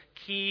took the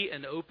key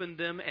and opened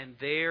them, and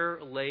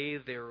there lay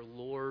their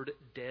Lord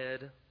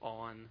dead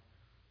on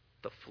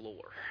the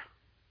floor.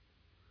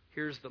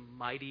 Here's the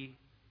mighty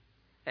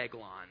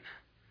Eglon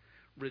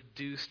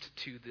reduced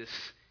to this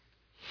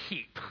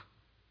heap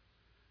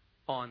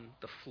on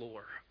the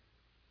floor.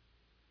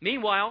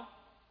 Meanwhile,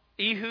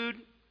 Ehud,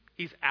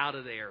 he's out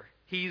of there.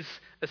 He's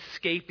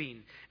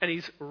escaping, and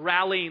he's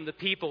rallying the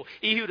people.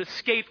 Ehud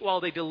escaped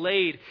while they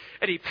delayed,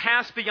 and he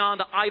passed beyond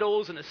the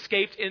idols and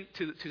escaped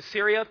into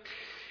Syria.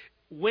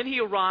 When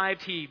he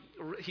arrived, he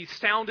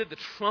sounded the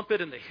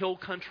trumpet in the hill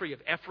country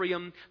of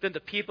Ephraim. Then the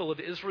people of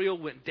Israel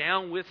went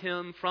down with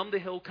him from the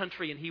hill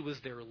country, and he was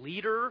their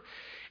leader.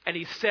 And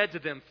he said to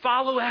them,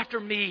 "Follow after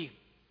me,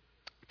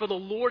 for the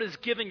Lord is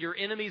giving your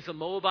enemies, the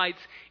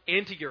Moabites,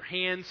 into your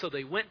hands." So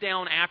they went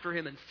down after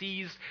him and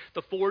seized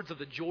the fords of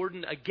the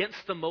Jordan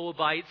against the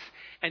Moabites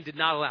and did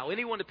not allow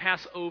anyone to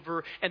pass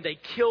over. And they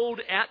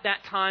killed at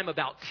that time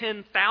about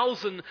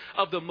 10,000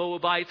 of the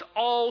Moabites,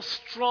 all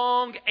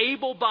strong,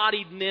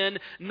 able-bodied men.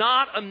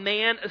 Not a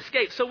man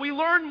escaped. So we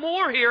learn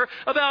more here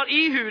about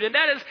Ehud, and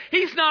that is,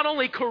 he's not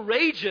only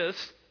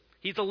courageous,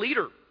 he's a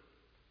leader.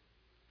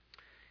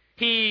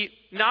 He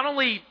not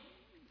only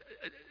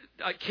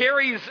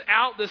carries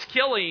out this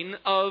killing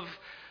of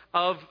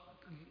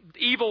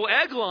evil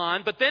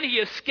Eglon, but then he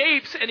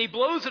escapes and he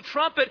blows a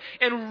trumpet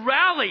and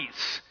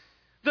rallies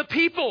the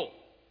people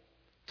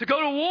to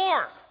go to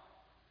war.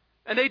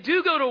 And they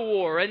do go to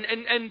war,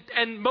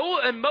 and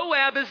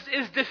Moab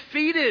is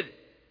defeated.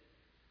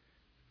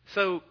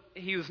 So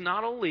he was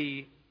not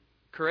only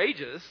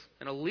courageous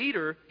and a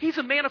leader, he's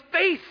a man of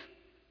faith.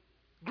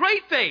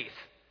 Great faith.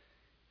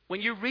 When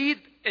you read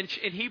in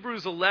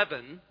Hebrews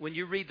 11, when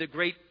you read the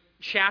great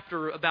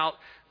chapter about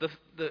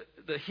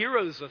the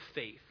heroes of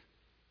faith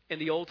in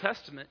the Old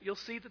Testament, you'll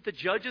see that the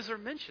judges are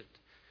mentioned.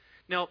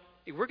 Now,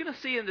 we're going to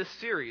see in this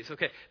series,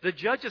 the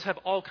judges have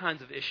all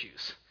kinds of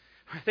issues.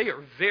 They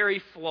are very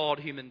flawed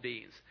human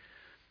beings.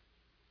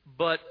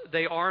 But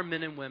they are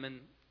men and women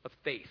of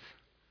faith.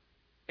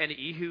 And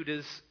Ehud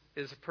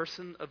is a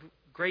person of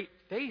great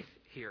faith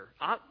here,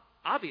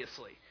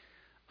 obviously.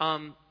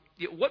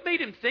 What made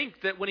him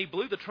think that when he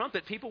blew the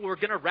trumpet, people were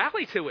going to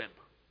rally to him?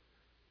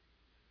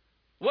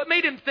 What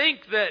made him think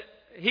that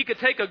he could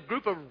take a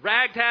group of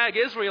ragtag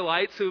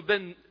Israelites who've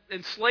been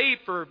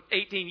enslaved for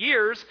 18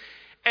 years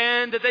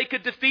and that they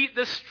could defeat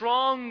this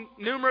strong,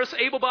 numerous,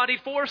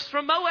 able-bodied force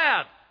from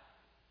Moab?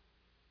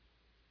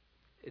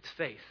 It's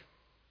faith,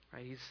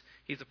 right?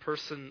 He's a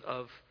person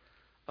of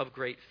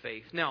great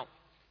faith. Now,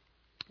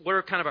 what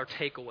are kind of our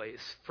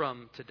takeaways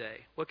from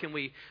today? What can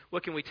we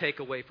take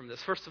away from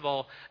this? First of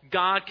all,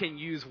 God can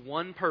use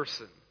one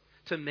person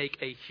to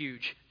make a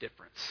huge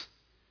difference.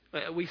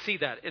 We see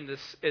that in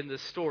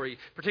this story,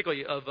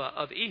 particularly of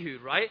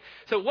Ehud, right?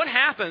 So what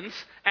happens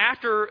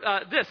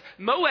after this?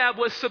 Moab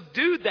was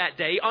subdued that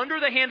day under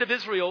the hand of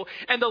Israel,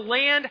 and the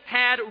land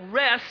had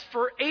rest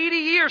for 80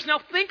 years. Now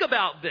think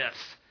about this.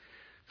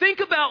 Think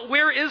about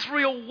where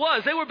Israel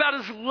was. They were about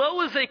as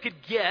low as they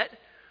could get.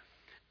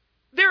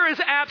 There is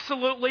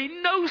absolutely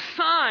no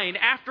sign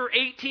after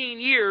 18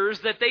 years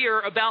that they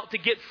are about to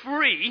get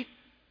free.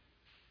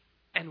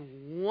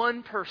 And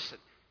one person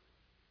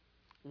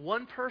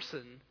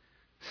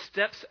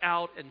steps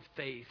out in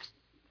faith,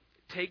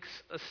 takes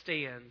a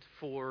stand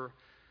for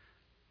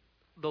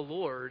the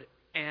Lord,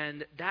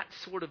 and that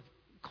sort of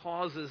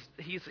causes,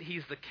 he's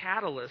the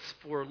catalyst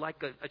for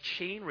like a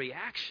chain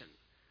reaction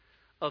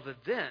of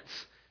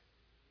events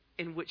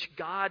in which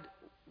God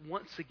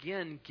once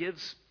again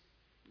gives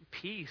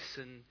peace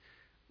and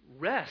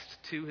rest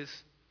to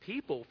his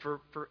people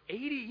for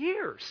 80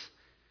 years.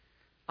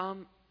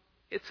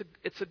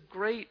 There's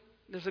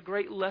a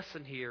great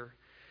lesson here.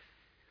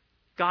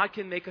 God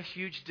can make a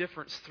huge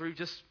difference through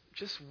just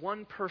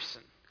one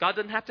person. God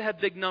doesn't have to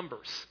have big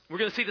numbers. We're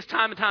going to see this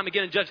time and time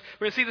again in Judges.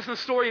 We're going to see this in the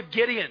story of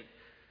Gideon.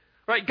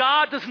 Right?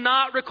 God does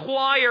not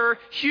require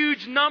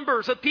huge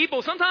numbers of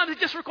people. Sometimes it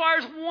just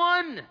requires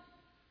one.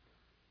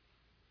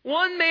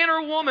 One man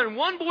or woman,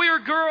 one boy or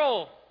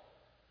girl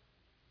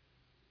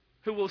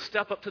who will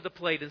step up to the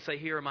plate and say,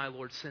 "Here am I,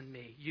 Lord, send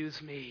me,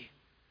 use me."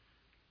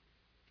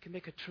 It can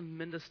make a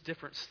tremendous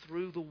difference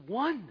through the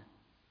one.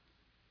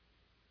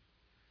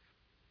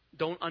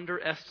 Don't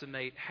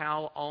underestimate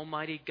how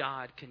Almighty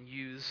God can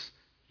use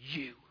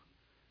you.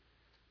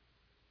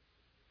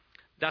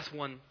 That's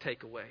one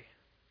takeaway.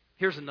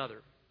 Here's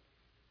another.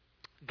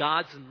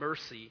 God's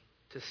mercy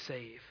to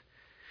save.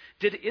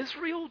 Did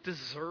Israel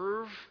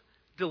deserve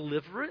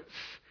deliverance?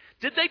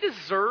 Did they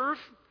deserve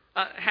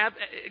have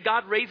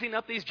God raising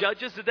up these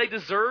judges? Did they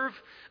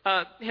deserve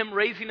him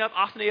raising up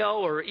Othniel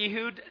or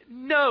Ehud?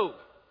 No.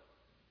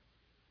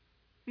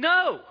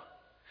 No.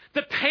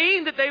 The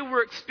pain that they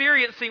were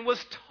experiencing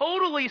was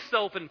totally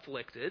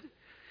self-inflicted.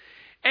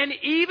 And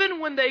even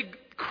when they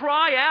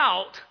cry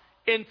out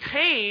in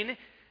pain,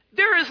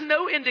 there is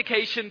no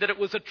indication that it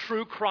was a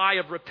true cry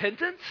of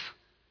repentance.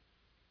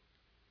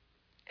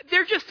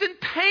 They're just in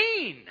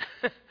pain.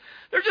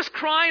 They're just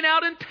crying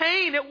out in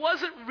pain. It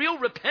wasn't real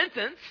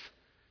repentance.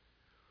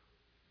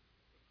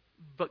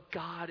 But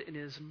God in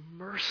His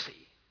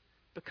mercy,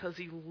 because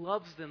He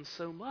loves them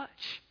so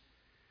much,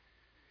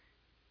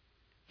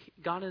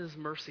 God in His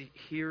mercy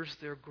hears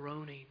their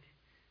groaning.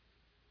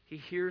 He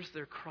hears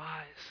their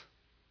cries.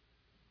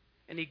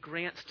 And He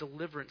grants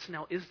deliverance.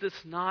 Now, is this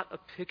not a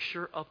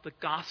picture of the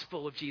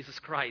gospel of Jesus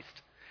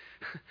Christ?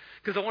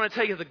 Because I want to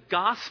tell you, the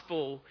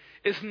gospel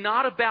is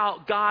not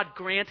about God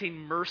granting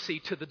mercy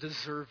to the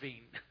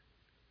deserving.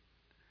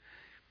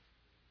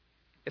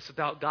 It's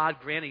about God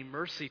granting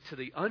mercy to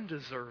the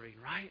undeserving,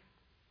 right?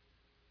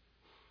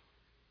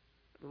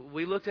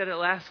 We looked at it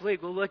last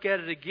week. We'll look at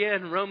it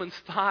again. Romans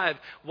 5.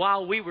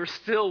 While we were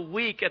still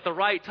weak at the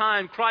right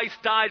time, Christ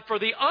died for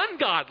the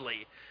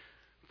ungodly.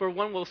 For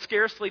one will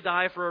scarcely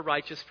die for a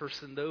righteous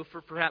person, though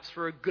perhaps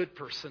for a good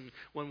person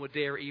one would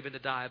dare even to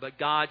die. But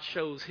God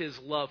shows His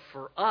love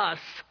for us,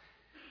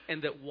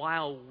 and that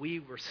while we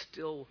were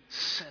still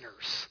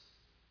sinners,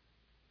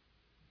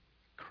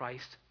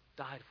 Christ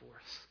died for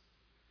us.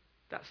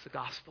 That's the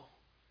gospel.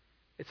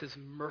 It's His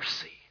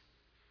mercy.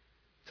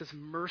 It's His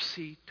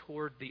mercy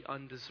toward the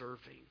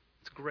undeserving.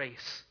 It's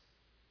grace.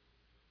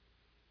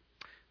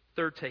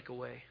 Third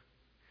takeaway,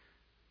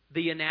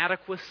 the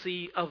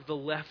inadequacy of the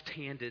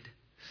left-handed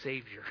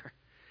Savior.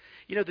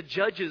 You know, the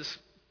judges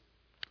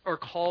are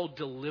called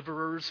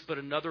deliverers, but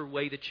another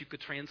way that you could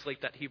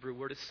translate that Hebrew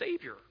word is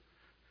Savior.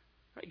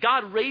 Right?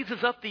 God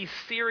raises up these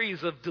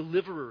series of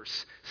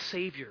deliverers,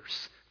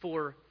 saviors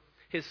for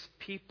His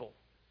people.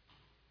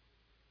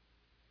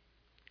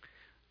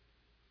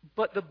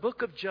 But the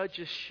book of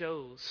Judges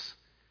shows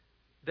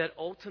that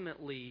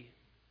ultimately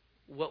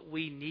what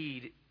we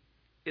need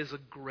is a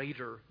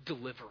greater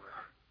deliverer.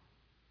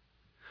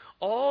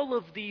 All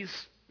of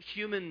these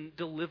human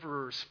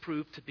deliverers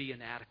prove to be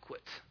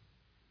inadequate.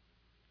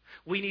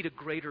 We need a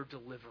greater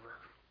deliverer.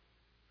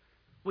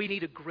 We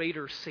need a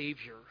greater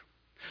Savior.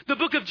 The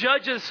book of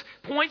Judges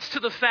points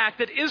to the fact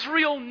that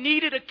Israel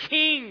needed a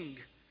king.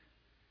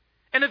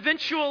 And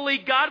eventually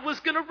God was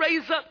going to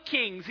raise up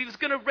kings. He was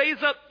going to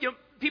raise up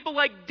people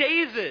like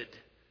David.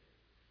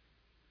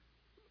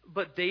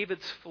 But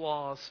David's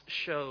flaws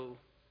show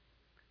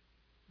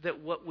that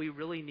what we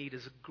really need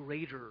is a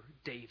greater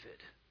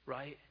David,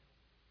 right?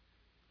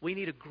 We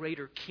need a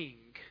greater king.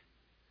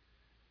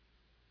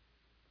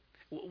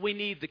 We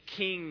need the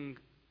king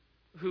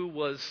who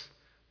was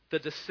the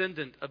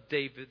descendant of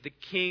David, the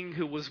king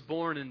who was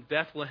born in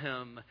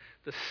Bethlehem,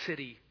 the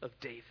city of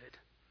David.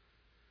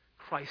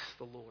 Christ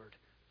the Lord,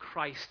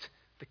 Christ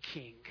the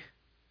King.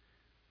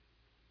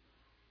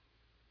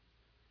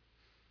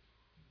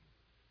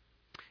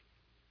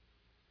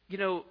 You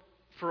know,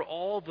 for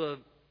all the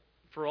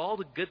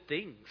good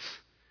things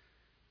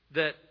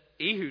that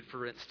Ehud,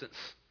 for instance,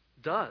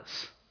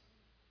 does,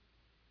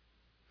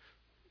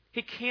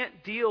 he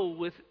can't deal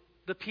with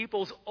the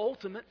people's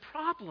ultimate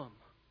problem.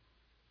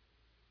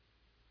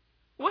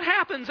 What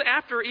happens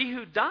after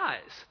Ehud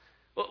dies?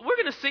 Well, we're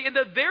going to see in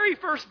the very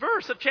first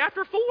verse of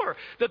chapter 4.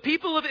 The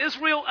people of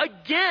Israel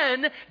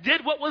again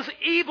did what was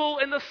evil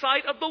in the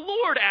sight of the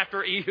Lord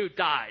after Ehud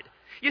died.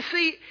 You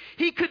see,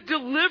 he could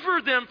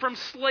deliver them from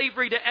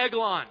slavery to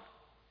Eglon.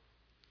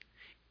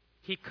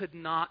 He could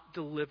not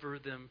deliver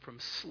them from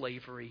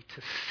slavery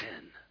to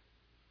sin.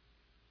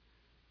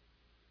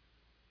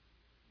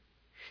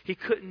 He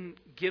couldn't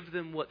give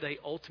them what they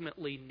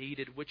ultimately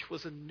needed, which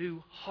was a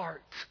new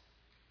heart.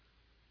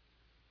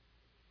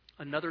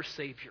 Another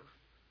Savior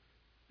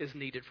is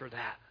needed for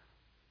that.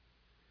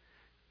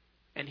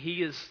 And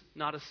He is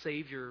not a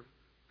Savior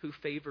who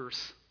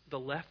favors the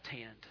left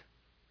hand.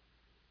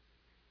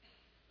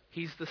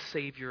 He's the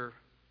Savior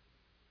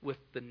with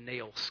the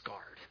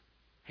nail-scarred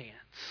hands.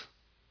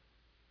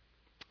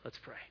 Let's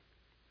pray.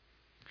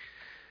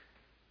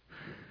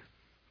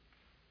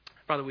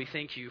 Father, we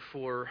thank You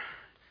for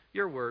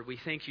Your word. We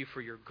thank You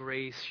for Your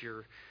grace,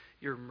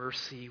 Your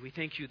mercy. We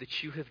thank You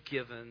that You have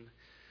given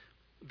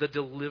the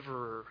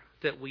deliverer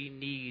that we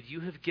need.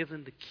 You have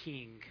given the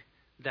King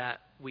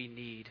that we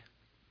need.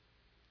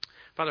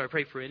 Father, I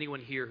pray for anyone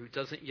here who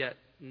doesn't yet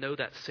know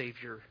that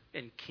Savior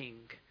and King,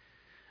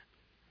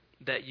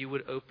 that you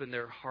would open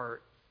their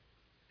heart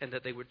and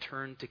that they would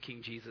turn to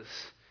King Jesus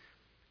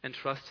and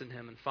trust in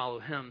him and follow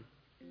him.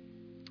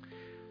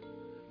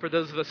 For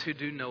those of us who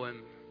do know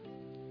him,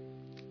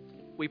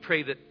 we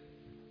pray that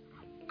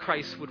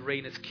Christ would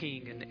reign as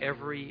King in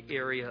every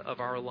area of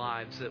our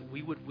lives, that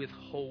we would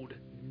withhold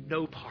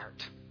no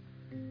part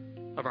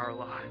of our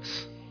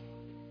lives,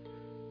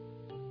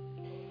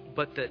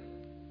 but that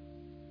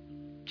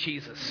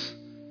Jesus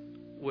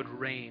would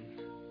reign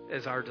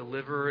as our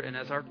deliverer and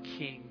as our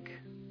King.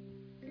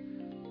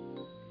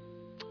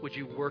 Would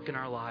you work in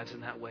our lives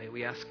in that way?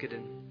 We ask it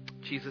in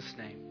Jesus'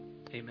 name.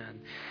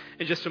 Amen.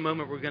 In just a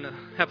moment, we're going to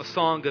have a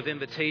song of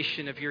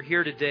invitation. If you're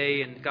here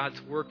today and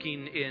God's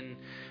working in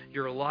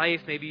your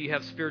life, maybe you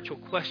have spiritual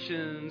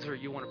questions or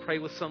you want to pray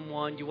with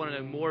someone, you want to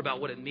know more about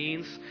what it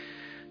means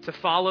to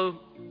follow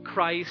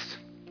Christ.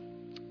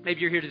 Maybe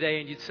you're here today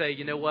and you'd say,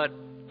 you know what?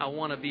 I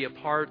want to be a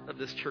part of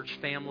this church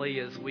family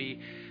as we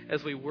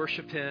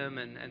worship him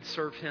and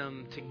serve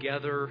him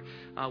together.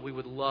 We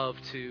would love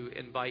to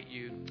invite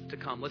you to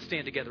come. Let's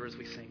stand together as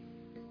we sing.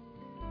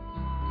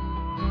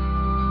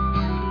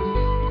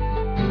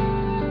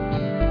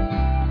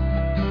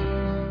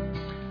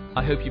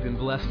 I hope you've been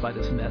blessed by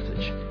this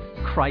message.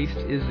 Christ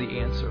is the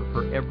answer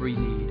for every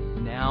need,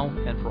 now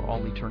and for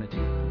all eternity.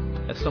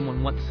 As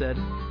someone once said,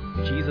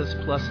 Jesus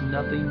plus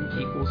nothing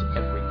equals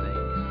everything,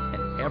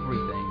 and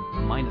everything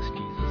minus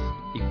Jesus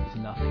equals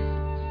nothing.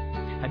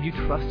 Have you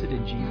trusted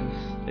in Jesus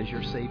as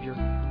your Savior?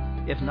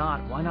 If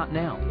not, why not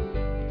now?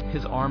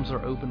 His arms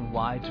are open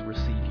wide to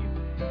receive you.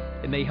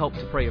 It may help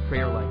to pray a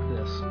prayer like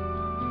this.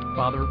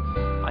 Father,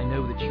 I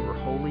know that you are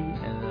holy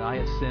and that I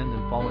have sinned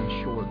and fallen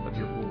short of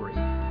your glory.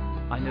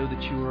 I know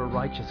that you are a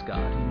righteous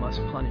God who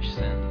must punish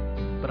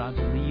sin, but I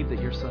believe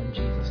that your Son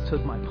Jesus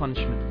took my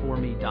punishment for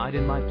me, died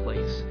in my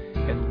place,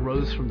 and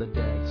rose from the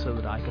dead so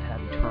that I could have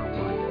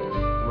eternal life.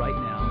 Right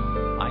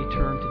now, I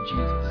turn to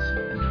Jesus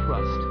and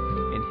trust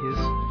in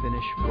his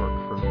finished work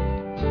for me.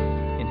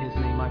 In his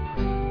name I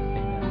pray.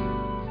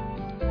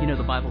 Amen. You know,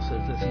 the Bible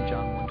says this in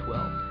John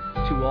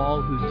 1:12. To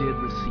all who did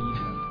receive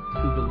him,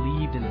 who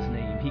believed in his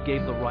name, he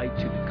gave the right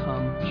to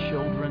become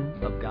children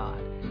of God.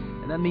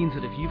 And that means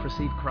that if you've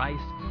received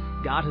Christ,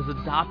 God has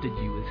adopted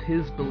you as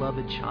his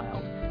beloved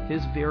child,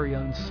 his very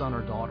own son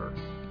or daughter.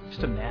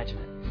 Just imagine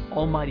it.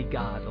 Almighty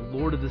God, the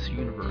Lord of this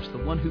universe, the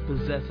one who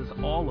possesses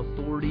all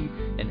authority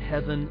in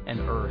heaven and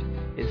earth,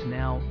 is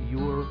now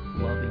your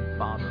loving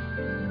Father,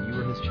 and you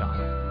are his child.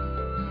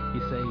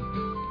 You say,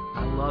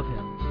 I love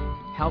him.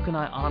 How can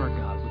I honor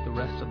God with the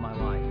rest of my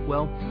life?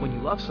 Well, when you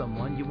love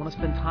someone, you want to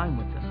spend time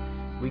with them.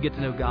 We get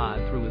to know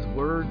God through his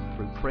word,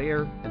 through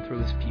prayer, and through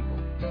his people.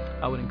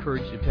 I would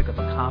encourage you to pick up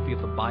a copy of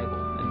the Bible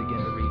and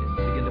begin to read it.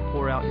 Begin to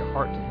pour out your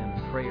heart to him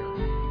in prayer.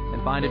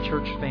 And find a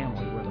church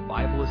family where the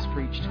Bible is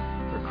preached,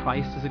 where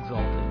Christ is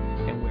exalted,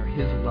 and where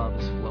his love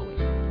is flowing.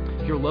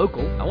 If you're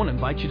local, I want to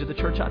invite you to the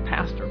church I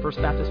pastor, First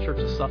Baptist Church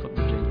of Suffolk,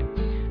 Virginia.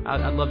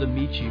 I'd love to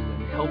meet you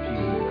and help you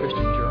in your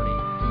Christian journey.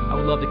 I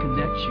would love to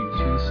connect you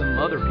to some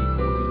other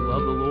people who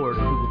love the Lord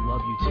and who would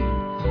love you too.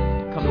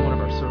 Come to one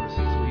of our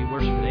services. We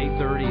worship at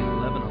 8:30 and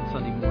 11 on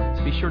Sunday mornings.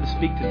 Be sure to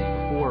speak to me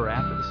before or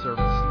after the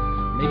service.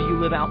 Maybe you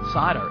live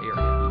outside our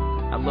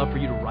area. I'd love for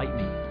you to write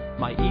me.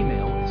 My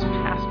email is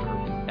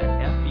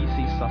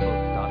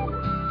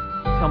pastor@fbcsuffolk.org.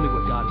 Tell me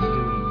what God is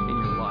doing in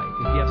your life.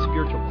 If you have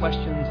spiritual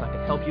questions I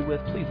can help you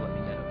with, please let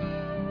me know.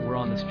 We're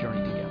on this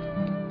journey together.